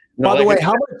guarantee. By the way,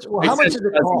 how much does it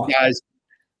cost? Guys,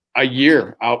 a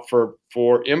year out for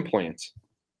implants.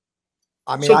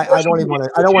 I mean, so I don't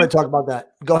want to talk about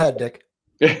that. Go ahead, Dick.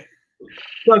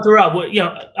 Dr. Rob,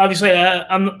 obviously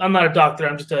I'm not a doctor.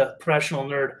 I'm just a professional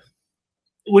nerd.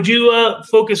 Would you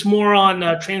focus more on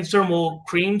transdermal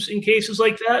creams in cases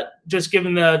like that, just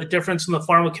given the difference in the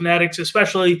pharmacokinetics,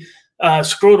 especially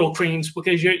scrotal creams,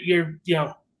 because you're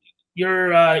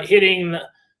hitting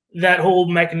that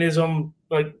whole mechanism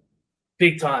like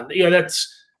big time. That's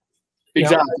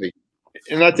exactly.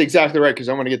 And that's exactly right, because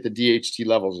I want to get the DHT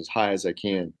levels as high as I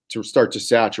can to start to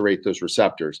saturate those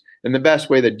receptors. And the best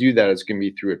way to do that is going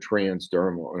to be through a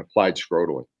transdermal and applied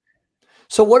scrotally.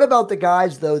 So what about the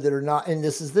guys, though, that are not, and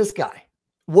this is this guy,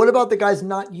 what about the guys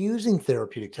not using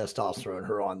therapeutic testosterone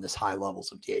who are on this high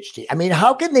levels of DHT? I mean,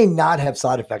 how can they not have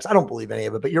side effects? I don't believe any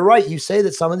of it, but you're right. You say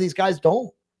that some of these guys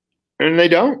don't. And they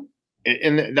don't.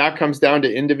 And that comes down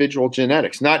to individual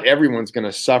genetics. Not everyone's going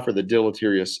to suffer the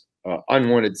deleterious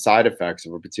unwanted side effects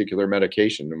of a particular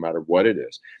medication, no matter what it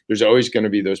is. There's always going to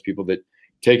be those people that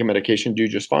take a medication, do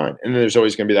just fine. And then there's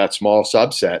always going to be that small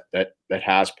subset that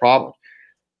has problems.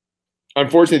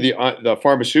 Unfortunately, the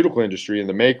pharmaceutical industry and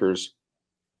the makers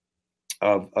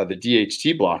of the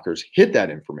DHT blockers hid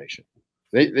that information.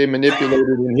 They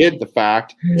manipulated and hid the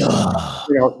fact.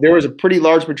 There was a pretty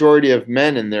large majority of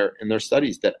men in their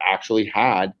studies that actually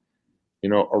had,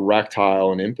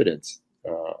 erectile and impotence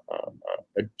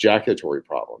ejaculatory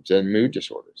problems and mood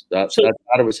disorders. That's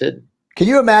how it was hidden. Can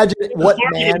you imagine what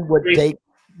man would take?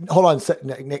 Hold on a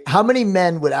second, Nick. How many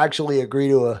men would actually agree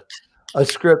to a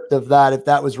script of that if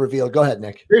that was revealed? Go ahead,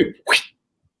 Nick. Dude,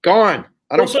 gone.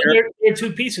 I don't care. There are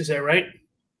two pieces there, right?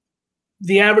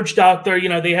 The average doctor, you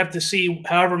know, they have to see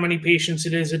however many patients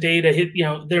it is a day to hit, you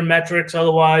know, their metrics.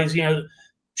 Otherwise, you know,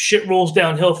 shit rolls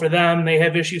downhill for them. They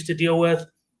have issues to deal with.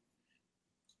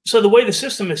 So the way the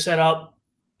system is set up,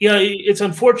 you know, it's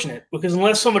unfortunate because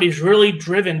unless somebody's really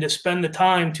driven to spend the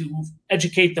time to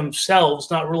educate themselves,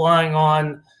 not relying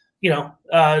on, you know,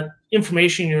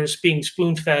 information you're just being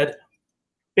spoon-fed,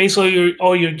 basically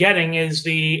all you're getting is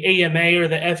the AMA or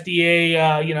the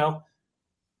FDA,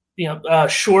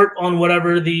 short on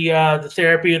whatever the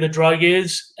therapy or the drug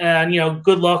is, and, you know,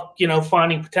 good luck, you know,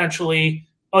 finding potentially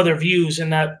other views in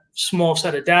that small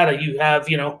set of data. You have,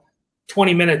 you know,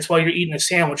 20 minutes while you're eating a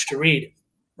sandwich to read.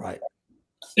 Right.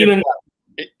 Even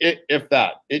if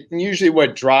that, it usually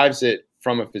what drives it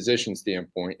from a physician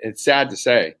standpoint. It's sad to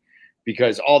say,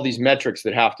 because all these metrics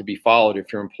that have to be followed,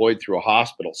 if you're employed through a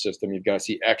hospital system, you've got to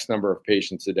see X number of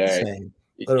patients a day.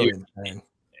 Insane.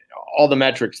 All the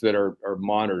metrics that are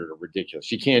monitored are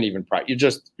ridiculous. You can't even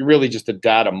you're really just a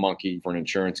data monkey for an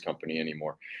insurance company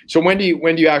anymore. So when do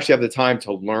you actually have the time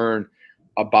to learn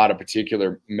about a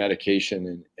particular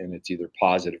medication and its either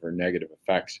positive or negative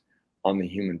effects on the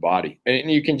human body? And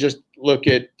you can just look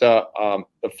at the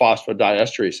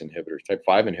phosphodiesterase inhibitors, type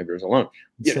 5 inhibitors alone.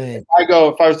 If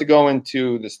I was to go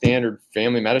into the standard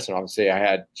family medicine office, say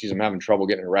I'm having trouble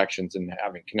getting erections and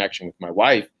having connection with my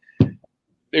wife,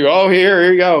 they go, oh,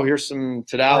 here you go. Here's some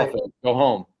tadalafil. Right. Go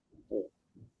home.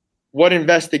 What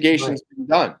investigation's been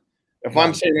done? If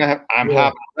I'm saying I'm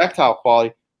having erectile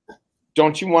quality,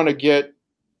 don't you want to get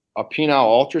a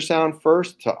penile ultrasound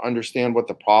first to understand what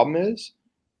the problem is?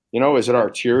 You know, is it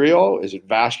arterial? Is it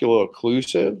vascular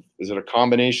occlusive? Is it a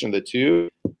combination of the two?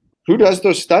 Who does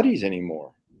those studies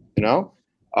anymore? You know?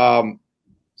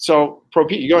 So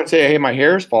you go and say, hey, my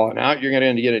hair's falling out. You're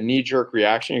going to get a knee-jerk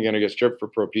reaction. You're going to get stripped for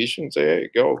Propecia and say, hey,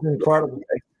 go. Incredible.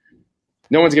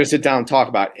 No one's going to sit down and talk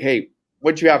about, hey,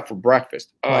 what'd you have for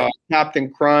breakfast?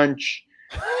 Captain Crunch.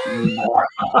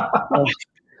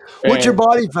 What's your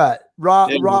body fat?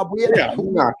 Rob, we had a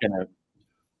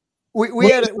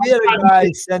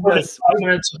guy send us 5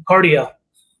 minutes of cardio.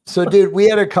 So, dude, we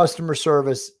had a customer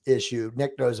service issue.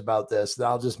 Nick knows about this.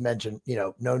 I'll just mention, you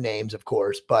know, no names, of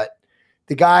course, but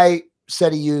the guy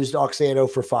said he used Oxano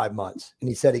for 5 months and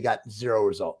he said he got 0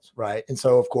 results. Right. And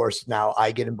so, of course, now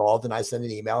I get involved and I send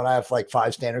an email and I have like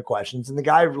 5 standard questions. And the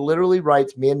guy literally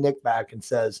writes me and Nick back and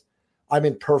says, I'm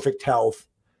in perfect health.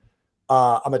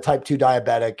 I'm a type 2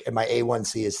 diabetic and my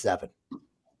A1C is 7.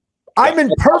 I'm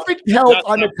in perfect health.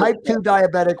 I'm a type 2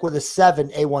 diabetic with a 7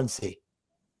 A1C.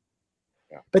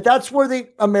 Yeah. But that's where the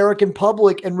American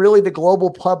public and really the global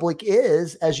public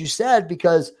is, as you said,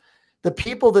 because the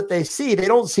people that they see, they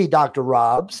don't see Dr.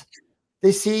 Robs.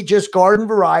 They see just garden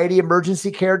variety emergency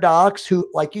care docs who,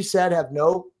 like you said, have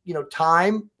no, you know,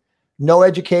 time, no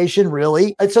education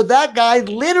really. And so that guy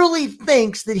literally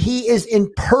thinks that he is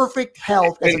in perfect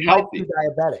health as a type 2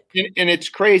 diabetic. And it's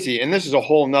crazy. And this is a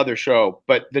whole nother show,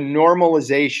 but the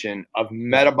normalization of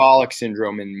metabolic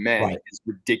syndrome in men is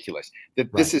ridiculous.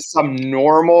 That this is some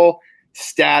normal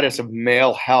status of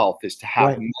male health is to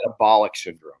have metabolic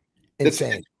syndrome.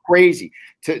 Insane. Crazy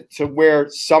to where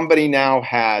somebody now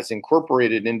has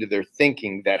incorporated into their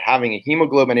thinking that having a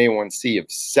hemoglobin A1C of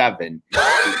 7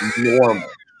 is normal.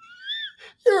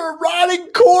 You're a rotting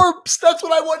corpse. That's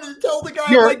what I wanted to tell the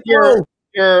guy.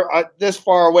 You're this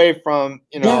far away from,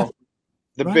 you know,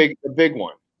 the big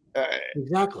one.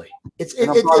 Exactly. It's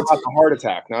about the heart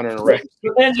attack, not an erection.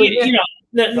 And you know,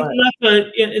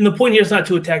 and the point here is not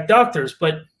to attack doctors,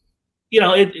 but you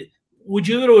know, would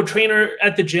you go to a trainer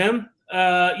at the gym,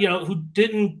 you know, who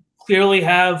didn't clearly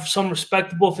have some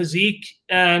respectable physique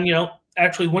and, you know,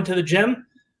 actually went to the gym?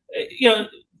 You know,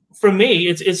 for me,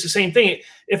 it's the same thing.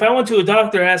 If I went to a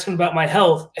doctor asking about my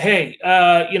health, hey,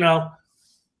 you know,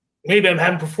 maybe I'm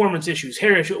having performance issues,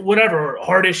 hair issue, whatever,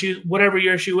 heart issues, whatever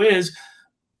your issue is,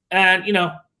 and, you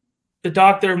know, the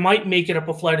doctor might make it up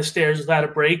a flight of stairs without a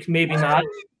break, maybe not.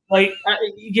 Like,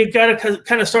 you got to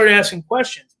kind of start asking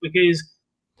questions because,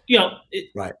 you know,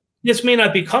 this may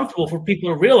not be comfortable for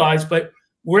people to realize, but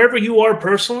wherever you are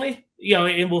personally, you know,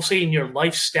 and we'll say in your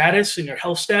life status and your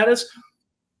health status,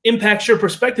 impacts your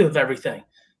perspective of everything.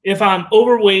 If I'm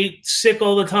overweight, sick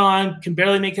all the time, can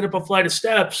barely make it up a flight of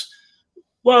steps,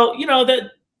 well, you know,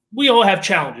 that we all have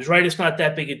challenges, right? It's not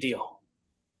that big a deal.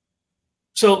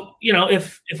 So, you know,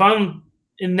 if I'm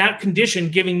in that condition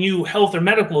giving you health or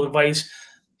medical advice,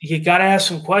 you got to ask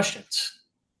some questions.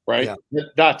 Right. Yeah.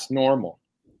 That's normal.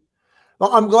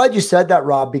 Well, I'm glad you said that,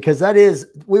 Rob, because that is,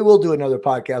 we will do another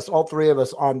podcast, all three of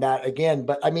us on that again.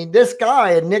 But I mean, this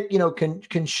guy, and Nick, you know, can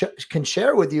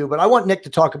share with you, but I want Nick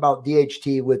to talk about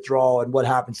DHT withdrawal and what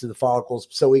happens to the follicles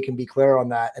so we can be clear on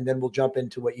that. And then we'll jump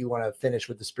into what you want to finish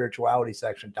with the spirituality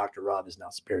section. Dr. Rob is now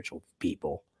spiritual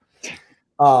people.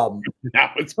 No,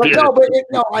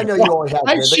 I know you always have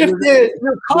been,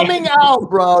 you're coming out,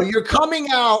 bro. You're coming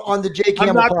out on the J.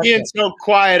 Campbell. I'm not being so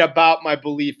quiet about my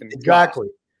belief in exactly.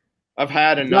 God. I've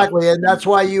had enough. Exactly. And that's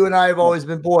why you and I have always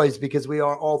been boys, because we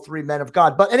are all three men of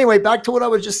God. But anyway, back to what I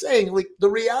was just saying. Like, the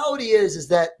reality is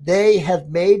that they have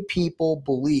made people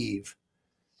believe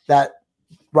that,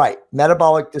 right,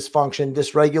 metabolic dysfunction,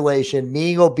 dysregulation,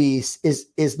 being obese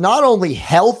is not only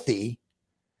healthy,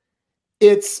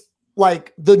 it's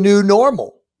like the new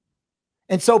normal.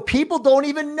 And so people don't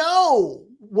even know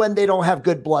when they don't have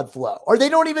good blood flow, or they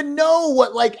don't even know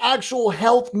what like actual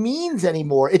health means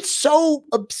anymore. It's so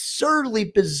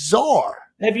absurdly bizarre.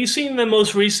 Have you seen the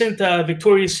most recent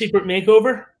Victoria's Secret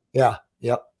makeover? Yeah.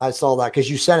 Yep. I saw that because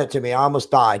you sent it to me. I almost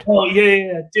died. Oh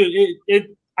yeah.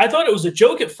 Dude, I thought it was a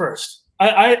joke at first.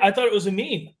 I thought it was a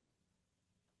meme.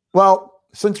 Well,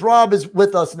 since Rob is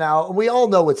with us now, and we all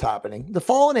know what's happening, the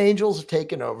fallen angels have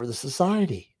taken over the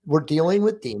society. We're dealing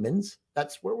with demons.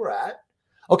 That's where we're at.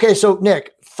 Okay, so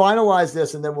Nick, finalize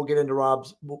this, and then we'll get into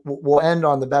Rob's. We'll end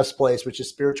on the best place, which is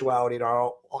spirituality, and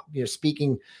our, you know,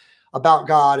 speaking about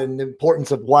God and the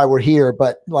importance of why we're here.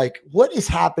 But like, what is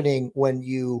happening when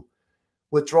you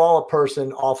withdraw a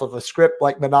person off of a script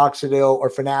like minoxidil or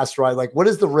finasteride? Like, what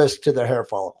is the risk to their hair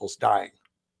follicles dying?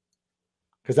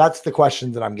 Because that's the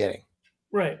question that I'm getting.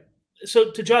 Right.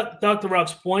 So to Dr.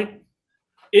 Rob's point,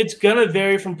 it's going to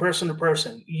vary from person to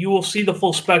person. You will see the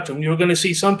full spectrum. You're going to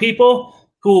see some people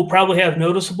who will probably have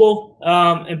noticeable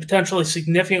and potentially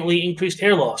significantly increased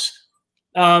hair loss.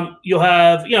 You'll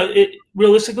have, you know,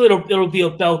 realistically, it'll be a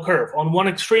bell curve. On one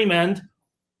extreme end,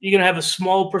 you're going to have a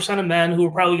small percent of men who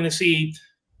are probably going to see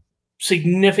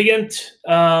significant,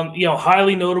 you know,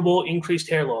 highly notable increased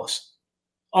hair loss.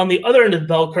 On the other end of the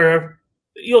bell curve,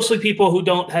 you'll see people who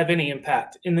don't have any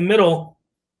impact. In the middle,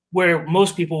 where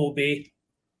most people will be,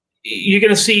 you're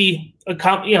going to see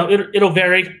you know, it'll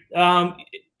vary.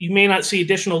 You may not see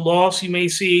additional loss. You may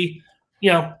see,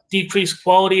 you know, decreased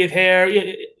quality of hair,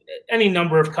 any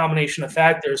number of combination of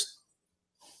factors.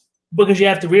 Because you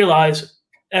have to realize,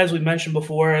 as we mentioned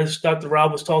before, as Dr.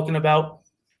 Rob was talking about,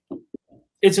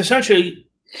 it's essentially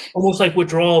almost like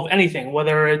withdrawal of anything,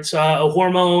 whether it's a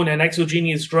hormone, an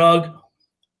exogenous drug.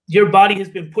 Your body has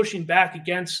been pushing back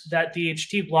against that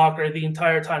DHT blocker the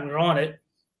entire time you're on it.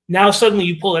 Now suddenly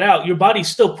you pull it out, your body's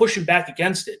still pushing back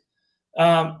against it.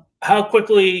 How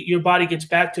quickly your body gets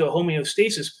back to a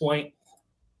homeostasis point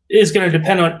is going to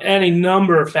depend on any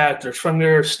number of factors, from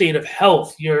your state of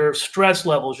health, your stress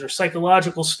levels, your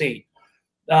psychological state,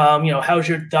 you know, how's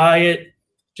your diet,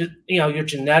 you know, your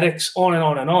genetics, on and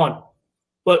on and on.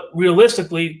 But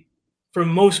realistically, for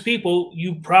most people,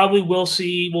 you probably will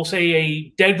see, we'll say, a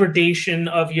degradation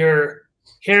of your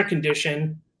hair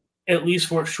condition, at least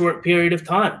for a short period of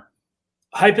time.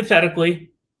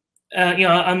 Hypothetically, you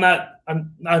know,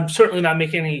 I'm certainly not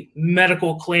making any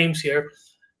medical claims here.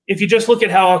 If you just look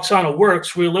at how Oksana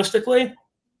works, realistically,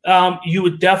 you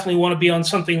would definitely want to be on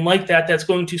something like that that's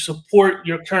going to support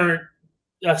your current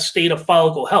state of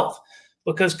follicle health,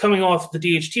 because coming off the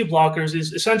DHT blockers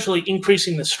is essentially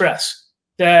increasing the stress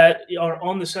that are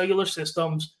on the cellular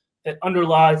systems that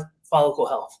underlie follicle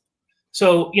health.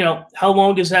 So, you know, how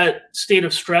long does that state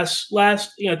of stress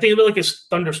last? You know, think of it like a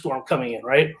thunderstorm coming in,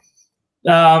 right?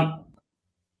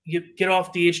 You get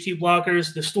off DHT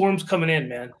blockers, the storm's coming in,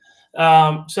 man.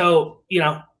 So, you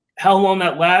know, how long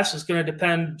that lasts is going to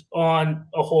depend on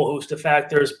a whole host of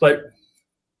factors. But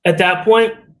at that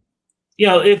point, you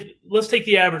know, let's take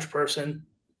the average person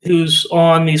who's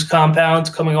on these compounds,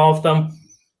 coming off them.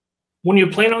 When you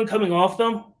plan on coming off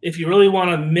them, if you really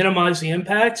want to minimize the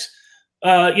impacts,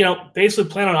 you know,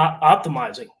 basically plan on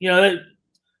optimizing, you know,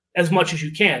 as much as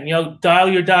you can. You know, dial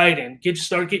your diet in,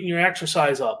 start getting your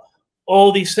exercise up,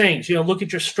 all these things. You know, look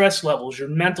at your stress levels, your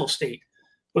mental state,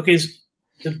 because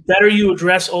the better you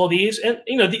address all these, and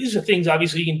you know, these are things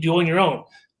obviously you can do on your own.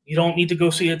 You don't need to go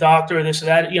see a doctor or this or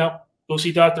that. You know, go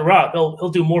see Dr. Rob. He'll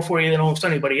do more for you than almost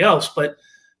anybody else. But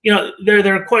you know,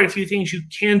 there are quite a few things you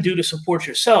can do to support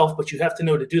yourself, but you have to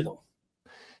know to do them.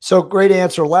 So great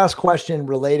answer. Last question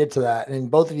related to that, and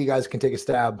both of you guys can take a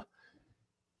stab.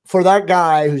 For that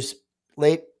guy who's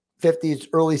late 50s,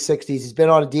 early 60s, he's been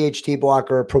on a DHT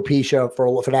blocker, Propecia, for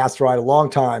finasteride a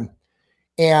long time,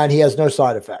 and he has no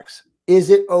side effects. Is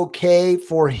it okay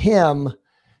for him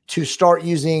to start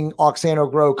using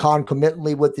𝙒𝙤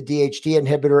concomitantly with the DHT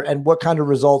inhibitor, and what kind of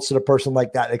results should a person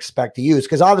like that expect to use?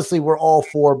 Because obviously we're all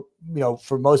for,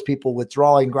 for most people,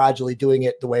 withdrawing, gradually doing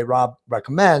it the way Rob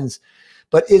recommends.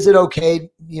 But is it okay,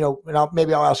 and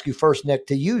maybe I'll ask you first, Nick,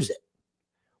 to use it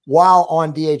while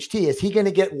on DHT? Is he going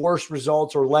to get worse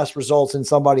results or less results than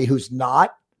somebody who's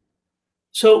not?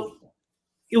 So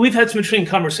we've had some interesting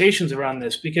conversations around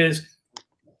this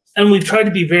and we've tried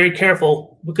to be very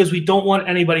careful because we don't want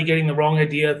anybody getting the wrong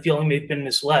idea, feeling they've been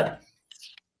misled.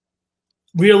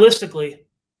 Realistically,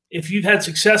 if you've had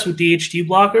success with DHT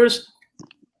blockers,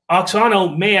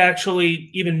 𝙒𝙤 may actually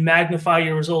even magnify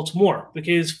your results more,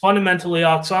 because fundamentally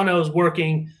𝙒𝙤 is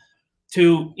working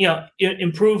to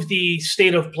improve the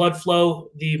state of blood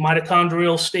flow, the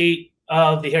mitochondrial state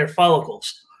of the hair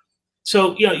follicles.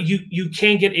 So you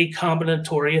can get a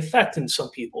combinatory effect in some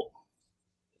people.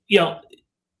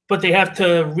 But they have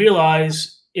to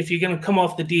realize, if you're going to come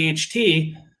off the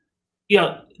DHT,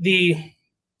 the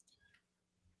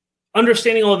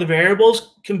understanding all the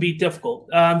variables can be difficult.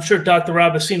 I'm sure Dr.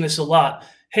 Rob has seen this a lot.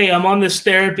 Hey, I'm on this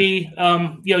therapy.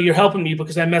 You're helping me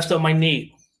because I messed up my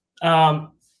knee.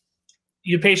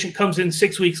 Your patient comes in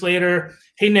 6 weeks later.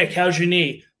 Hey, Nick, how's your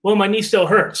knee? Well, my knee still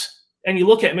hurts. And you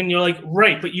look at him and you're like,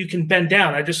 right, but you can bend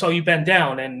down. I just saw you bend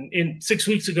down. And 6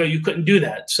 weeks ago, you couldn't do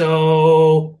that.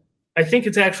 So I think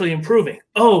it's actually improving.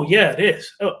 Oh, yeah, it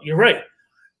is. Oh, you're right.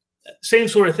 Same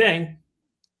sort of thing.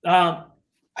 I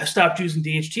stopped using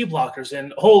DHT blockers,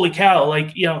 and holy cow,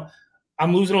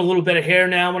 I'm losing a little bit of hair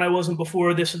now when I wasn't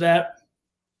before, this or that.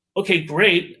 Okay,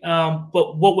 great.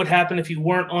 But what would happen if you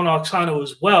weren't on 𝙒𝙤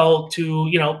as well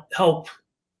to, help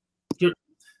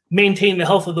maintain the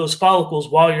health of those follicles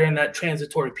while you're in that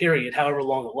transitory period, however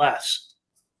long it lasts?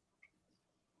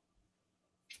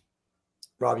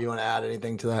 Rob, you want to add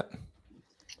anything to that?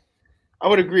 I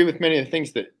would agree with many of the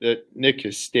things that Nick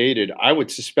has stated. I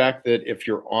would suspect that if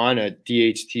you're on a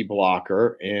DHT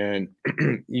blocker and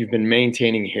you've been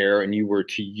maintaining hair and you were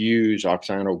to use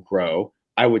𝙒𝙤,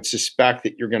 I would suspect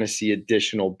that you're going to see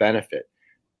additional benefit.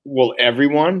 Will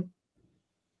everyone?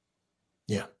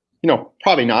 Yeah.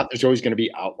 Probably not. There's always going to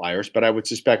be outliers, but I would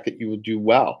suspect that you will do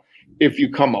well. If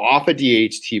you come off a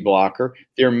DHT blocker,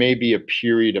 there may be a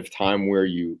period of time where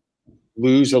you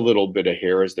lose a little bit of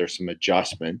hair as there's some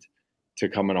adjustment to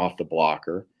coming off the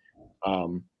blocker.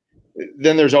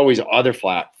 Then there's always other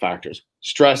factors.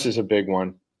 Stress is a big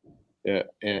one.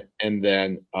 And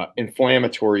then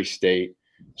inflammatory state.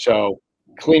 So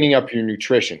cleaning up your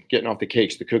nutrition, getting off the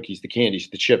cakes, the cookies, the candies,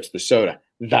 the chips, the soda,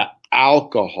 the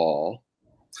alcohol,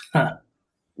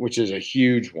 which is a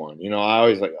huge one. I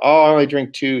always I only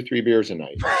drink 2-3 beers a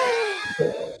night.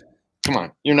 Come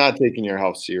on, you're not taking your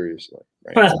health seriously,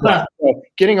 right? So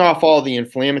getting off all the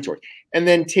inflammatory, and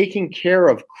then taking care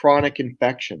of chronic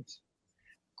infections,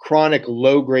 chronic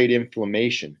low-grade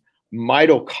inflammation,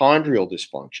 mitochondrial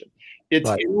dysfunction. It's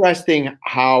interesting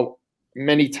how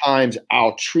many times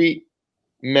I'll treat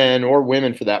men or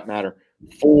women, for that matter,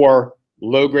 for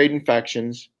low-grade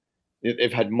infections.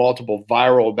 They've had multiple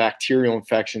viral bacterial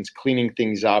infections, cleaning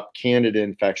things up, candida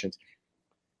infections,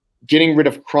 getting rid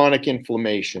of chronic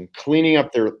inflammation, cleaning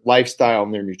up their lifestyle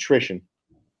and their nutrition,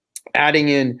 adding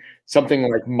in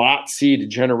something like 𝙒𝙗 to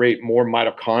generate more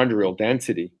mitochondrial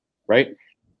density, right?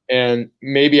 And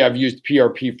maybe I've used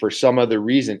PRP for some other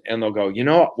reason, and they'll go,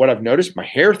 what I've noticed? My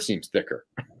hair seems thicker.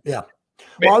 Yeah.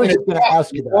 Well, I was just going to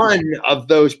ask you that. One of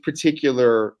those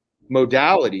particular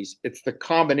modalities, it's the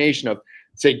combination of,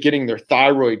 say, getting their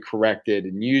thyroid corrected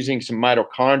and using some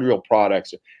mitochondrial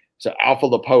products, so alpha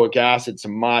lipoic acid,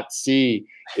 some 𝙒𝙗.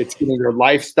 It's getting their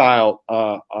lifestyle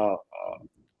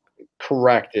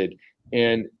corrected,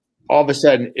 and all of a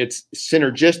sudden, it's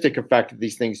synergistic effect of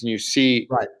these things, and you see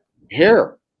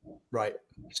hair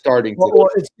starting. Well,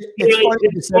 it's funny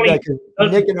you said that,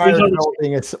 because Nick and I are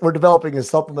we're developing a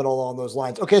supplement along those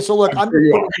lines. Okay, so look, I'm just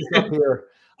putting this up here.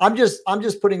 I'm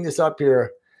just putting this up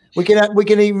here.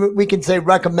 We can say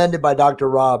recommended by Dr.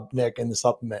 Rob, Nick, in the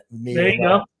supplement. There you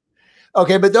go.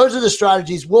 Okay, but those are the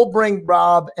strategies. We'll bring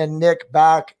Rob and Nick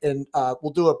back, and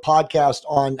we'll do a podcast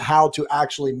on how to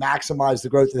actually maximize the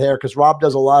growth of hair, because Rob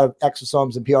does a lot of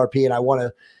exosomes and PRP, and I want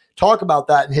to talk about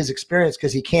that in his experience,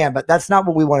 because he can, but that's not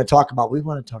what we want to talk about. We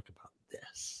want to talk about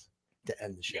this to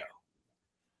end the show.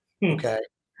 Okay.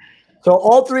 So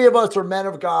all three of us are men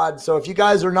of God. So if you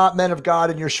guys are not men of God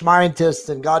and you're schmientists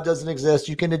and God doesn't exist,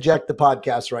 you can eject the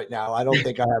podcast right now. I don't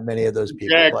think I have many of those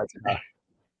people. But,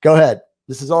 go ahead.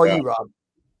 This is all you, Rob.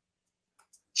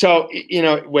 So,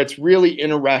 what's really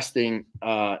interesting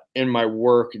in my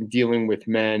work in dealing with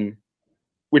men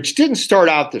which didn't start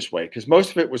out this way because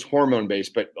most of it was hormone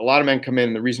based, but a lot of men come in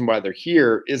and the reason why they're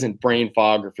here isn't brain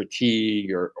fog or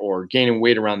fatigue or gaining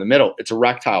weight around the middle. It's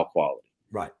erectile quality.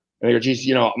 Right. And they go, geez,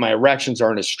 you know, my erections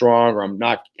aren't as strong, or I'm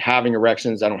not having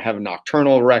erections. I don't have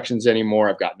nocturnal erections anymore.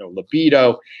 I've got no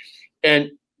libido.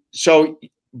 And so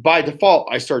by default,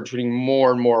 I started treating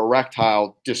more and more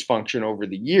erectile dysfunction over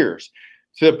the years,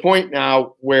 to the point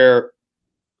now where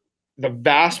the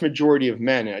vast majority of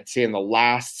men, I'd say in the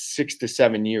last 6 to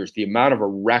 7 years, the amount of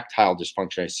erectile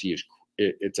dysfunction I see is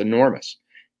it's enormous.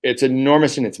 It's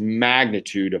enormous in its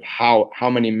magnitude of how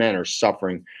many men are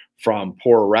suffering from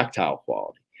poor erectile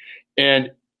quality.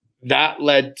 And that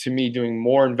led to me doing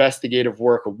more investigative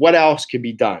work of what else could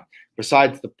be done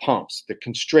besides the pumps, the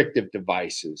constrictive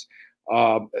devices,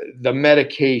 the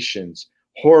medications,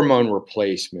 hormone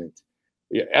replacement,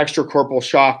 extracorporeal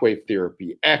shockwave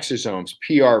therapy, exosomes,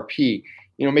 PRP,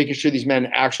 you know, making sure these men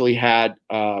actually had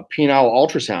penile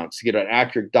ultrasounds to get an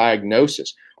accurate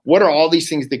diagnosis. What are all these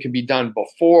things that can be done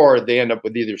before they end up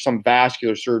with either some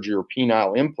vascular surgery or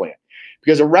penile implant?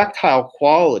 Because erectile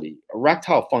quality,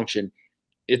 erectile function,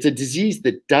 it's a disease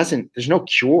that there's no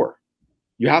cure.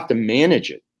 You have to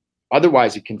manage it.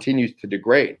 Otherwise, it continues to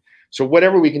degrade. So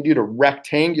whatever we can do to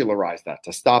rectangularize that,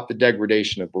 to stop the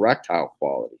degradation of erectile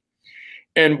quality.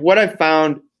 And what I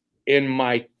found in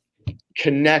my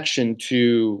connection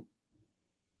to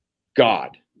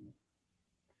God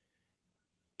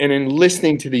and in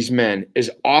listening to these men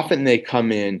is often they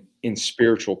come in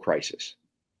spiritual crisis.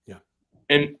 Yeah.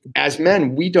 And as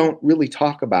men, we don't really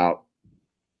talk about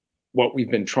what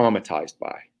we've been traumatized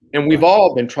by. And we've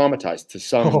all been traumatized to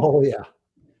some. Oh, yeah.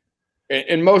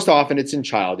 And most often it's in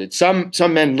childhood. Some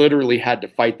men literally had to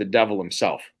fight the devil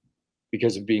himself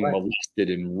because of being molested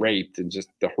and raped and just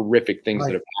the horrific things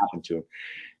that have happened to him.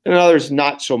 And others,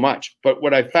 not so much. But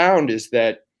what I found is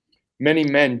that many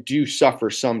men do suffer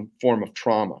some form of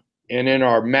trauma. And in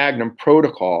our Magnum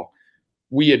protocol,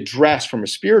 we address from a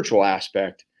spiritual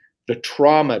aspect the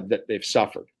trauma that they've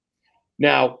suffered.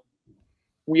 Now,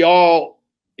 we all,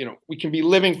 you know, we can be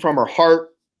living from our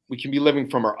heart, we can be living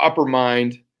from our upper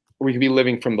mind, or we can be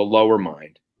living from the lower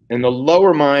mind. And the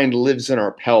lower mind lives in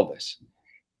our pelvis.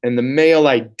 And the male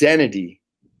identity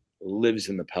lives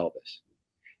in the pelvis.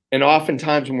 And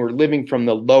oftentimes when we're living from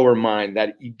the lower mind,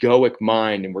 that egoic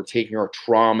mind, and we're taking our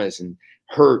traumas and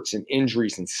hurts and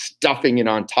injuries and stuffing it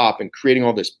on top and creating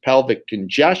all this pelvic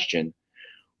congestion,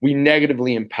 we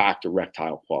negatively impact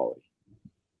erectile quality.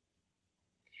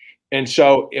 And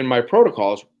so in my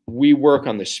protocols, we work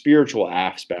on the spiritual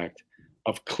aspect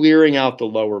of clearing out the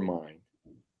lower mind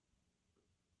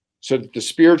so that the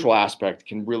spiritual aspect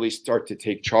can really start to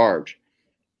take charge,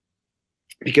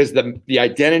 because the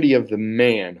identity of the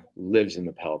man lives in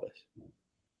the pelvis.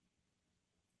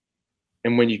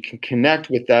 And when you can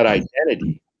connect with that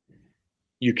identity,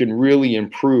 you can really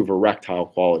improve erectile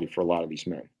quality for a lot of these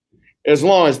men, as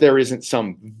long as there isn't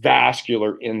some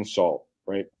vascular insult,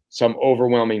 right? Some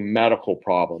overwhelming medical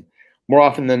problem. More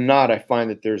often than not, I find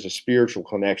that there's a spiritual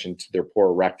connection to their poor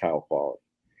erectile quality.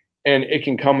 And it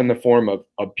can come in the form of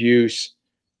abuse,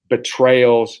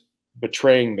 betrayals,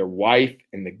 betraying their wife,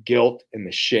 and the guilt and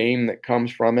the shame that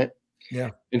comes from it. Yeah.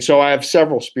 And so I have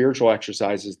several spiritual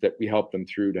exercises that we help them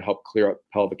through to help clear up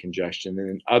pelvic congestion, and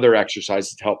then other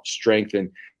exercises to help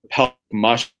strengthen pelvic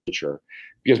musculature.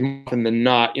 Because more often than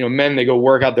not, you know, men, they go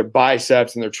work out their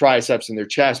biceps and their triceps and their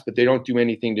chest, but they don't do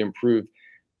anything to improve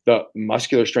the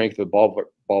muscular strength of the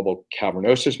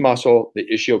bulbocavernosus muscle, the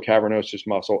ischiocavernosus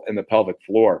muscle, and the pelvic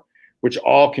floor, which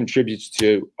all contributes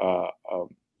to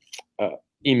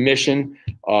emission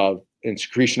of and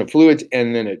secretion of fluids,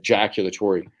 and then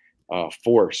ejaculatory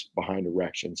force behind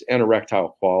erections and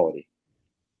erectile quality.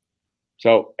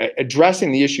 So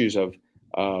addressing the issues of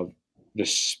the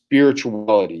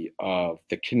spirituality, of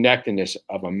the connectedness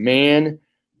of a man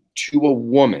to a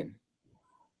woman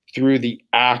through the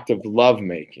act of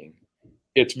lovemaking,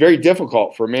 it's very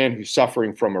difficult for a man who's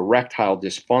suffering from erectile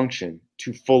dysfunction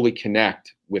to fully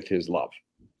connect with his love.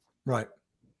 Right.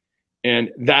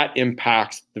 And that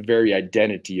impacts the very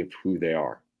identity of who they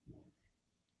are.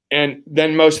 And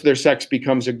then most of their sex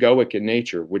becomes egoic in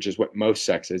nature, which is what most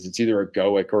sex is. It's either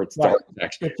egoic or it's dark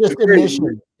sex. It's just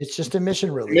emission. It's just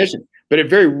emission, really. Emission. But it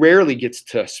very rarely gets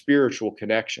to spiritual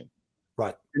connection.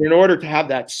 Right. And in order to have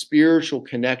that spiritual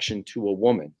connection to a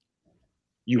woman,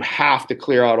 you have to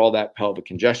clear out all that pelvic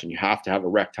congestion. You have to have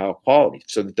erectile quality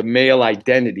so that the male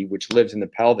identity, which lives in the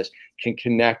pelvis, can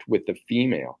connect with the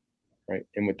female, right?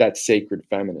 And with that sacred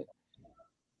feminine.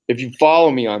 If you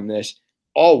follow me on this,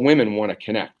 all women want to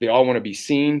connect. They all want to be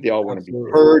seen. They all want to be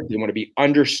heard. They want to be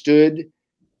understood,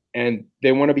 and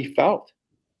they want to be felt,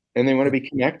 and they want to be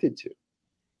connected to.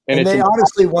 And they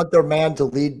honestly want their man to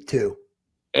lead too.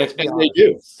 And they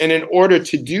do. And in order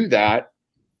to do that,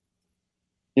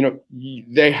 you know,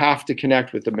 they have to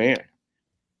connect with the man.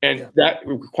 And that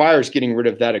requires getting rid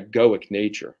of that egoic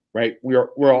nature, right?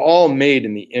 We're all made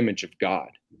in the image of God.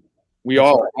 We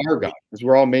all are God, because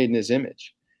we're all made in his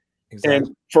image. Exactly.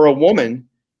 And for a woman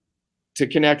to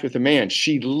connect with a man,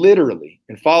 she literally,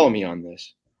 and follow me on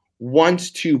this, wants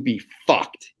to be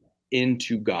fucked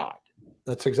into God.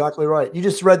 That's exactly right. You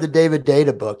just read the David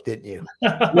Data book, didn't you? No,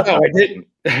 I didn't.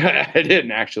 I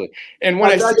didn't actually. And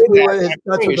when that's what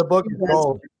the book is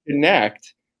called.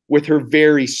 Connect with her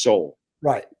very soul.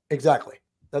 Right. Exactly.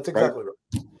 That's exactly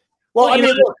right. Well, I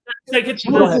mean,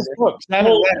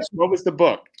 what was the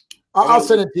book? I'll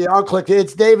send it to you. I'll click it.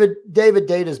 It's David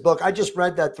Data's book. I just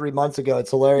read that 3 months ago. It's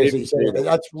hilarious that you said it.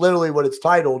 That's literally what it's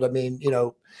titled. I mean, you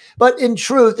know, but in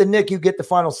truth, and Nick, you get the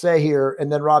final say here,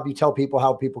 and then Rob, you tell people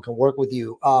how people can work with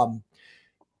you.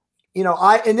 You know,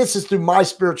 and this is through my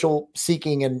spiritual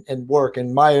seeking and work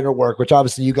and my inner work, which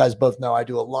obviously you guys both know I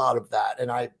do a lot of that.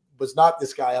 And I was not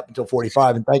this guy up until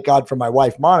 45, and thank God for my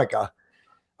wife, Monica.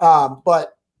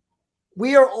 But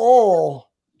we are all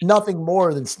nothing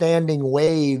more than standing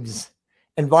waves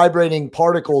and vibrating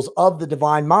particles of the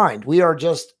divine mind. We are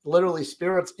just literally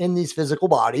spirits in these physical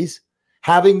bodies,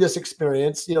 having this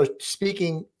experience, you know,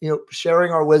 speaking, you know,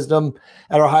 sharing our wisdom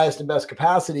at our highest and best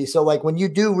capacity. So like when you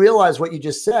do realize what you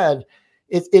just said,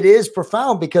 it is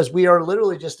profound, because we are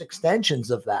literally just extensions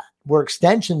of that. We're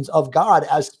extensions of God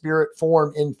as spirit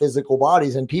form in physical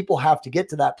bodies, and people have to get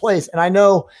to that place. And I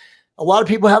know a lot of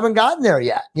people haven't gotten there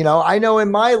yet. You know, I know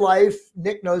in my life,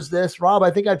 Nick knows this, Rob,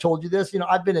 I think I told you this, you know,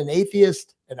 I've been an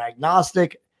atheist, an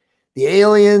agnostic, the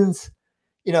aliens,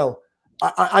 you know,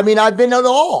 I mean, I've been at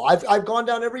all. I've gone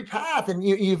down every path, and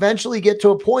you eventually get to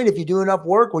a point, if you do enough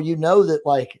work, where you know that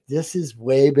like, this is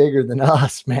way bigger than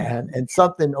us, man. And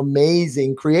something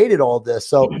amazing created all this.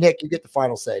 So Nick, you get the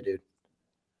final say, dude.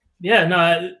 Yeah,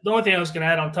 no, the only thing I was going to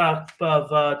add on top of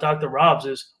Dr. Rob's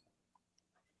is,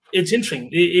 it's interesting.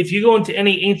 If you go into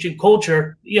any ancient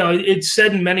culture, you know, it's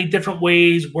said in many different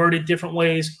ways, worded different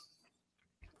ways.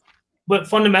 But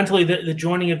fundamentally, the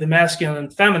joining of the masculine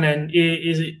and feminine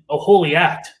is a holy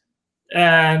act.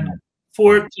 And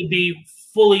for it to be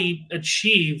fully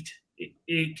achieved,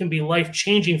 it can be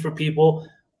life-changing for people.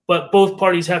 But both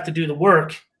parties have to do the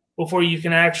work before you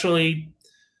can actually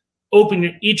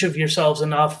open each of yourselves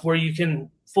enough where you can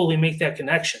fully make that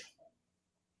connection.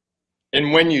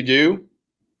 And when you do,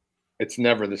 it's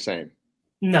never the same.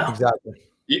 No. Exactly.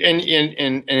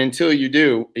 And until you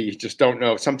do, you just don't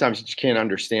know. Sometimes you just can't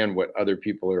understand what other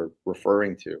people are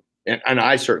referring to. And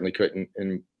I certainly couldn't.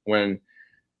 And when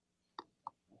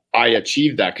I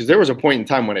achieved that, because there was a point in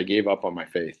time when I gave up on my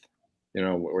faith, you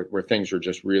know, where things were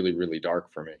just really, really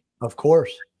dark for me. Of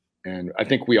course. And I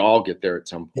think we all get there at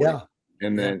some point. Yeah.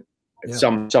 And then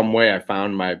some way I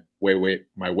found my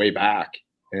way back,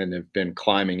 and have been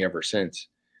climbing ever since.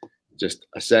 Just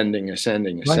ascending.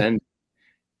 Right.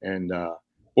 And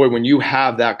boy, when you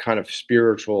have that kind of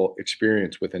spiritual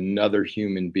experience with another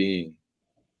human being,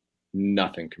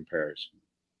 nothing compares.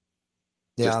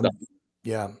 Yeah.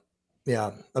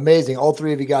 Yeah. Amazing. All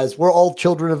three of you guys, we're all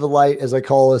children of the light, as I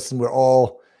call us, and we're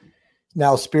all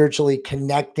now spiritually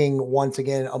connecting once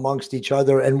again amongst each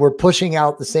other. And we're pushing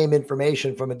out the same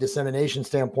information from a dissemination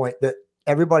standpoint, that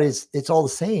it's all the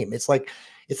same. It's like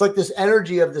this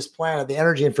energy of this planet, the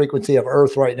energy and frequency of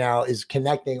Earth right now is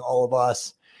connecting all of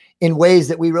us in ways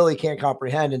that we really can't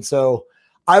comprehend. And so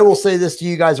I will say this to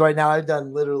you guys right now. I've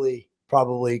done literally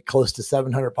probably close to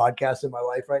 700 podcasts in my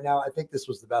life right now. I think this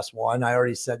was the best one. I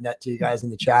already said that to you guys in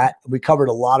the chat. We covered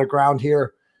a lot of ground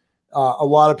here. A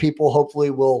lot of people hopefully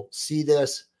will see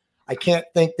this. I can't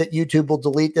think that YouTube will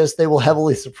delete this. They will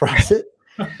heavily suppress it.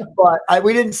 But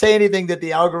we didn't say anything that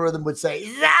the algorithm would say,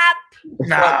 zap.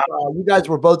 No. But, you guys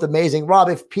were both amazing. Rob,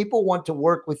 if people want to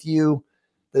work with you,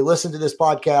 they listen to this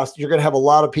podcast, you're going to have a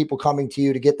lot of people coming to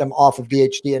you to get them off of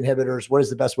DHT inhibitors. What is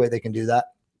the best way they can do that?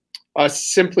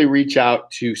 Simply reach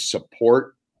out to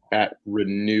support at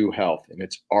Renew Health, and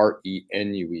it's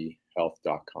RENUE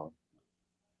health.com.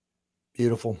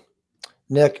 Beautiful.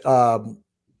 Nick,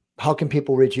 how can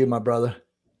people reach you, my brother?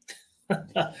 What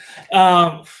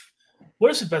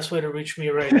is the best way to reach me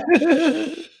right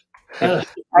now?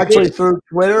 Actually, through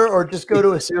Twitter, or just go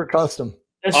to Asir Custom.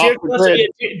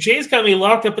 Jay's got me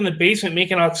locked up in the basement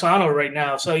making Oksana right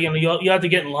now, so you know you have to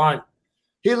get in line.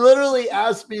 He literally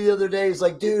asked me the other day, he's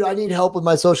like, dude, I need help with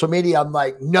my social media. I'm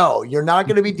like, no, you're not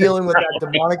going to be dealing with that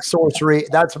demonic sorcery.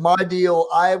 That's my deal.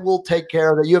 I will take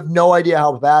care of it. You have no idea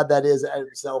how bad that is at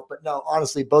itself. But no,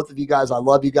 honestly, both of you guys, I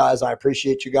love you guys. I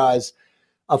appreciate you guys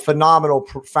a phenomenal,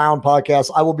 profound podcast.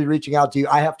 I will be reaching out to you.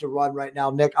 I have to run right now.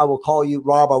 Nick, I will call you.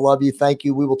 Rob, I love you. Thank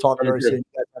you. We will talk very soon. You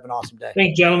guys have an awesome day.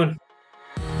 Thank you, gentlemen.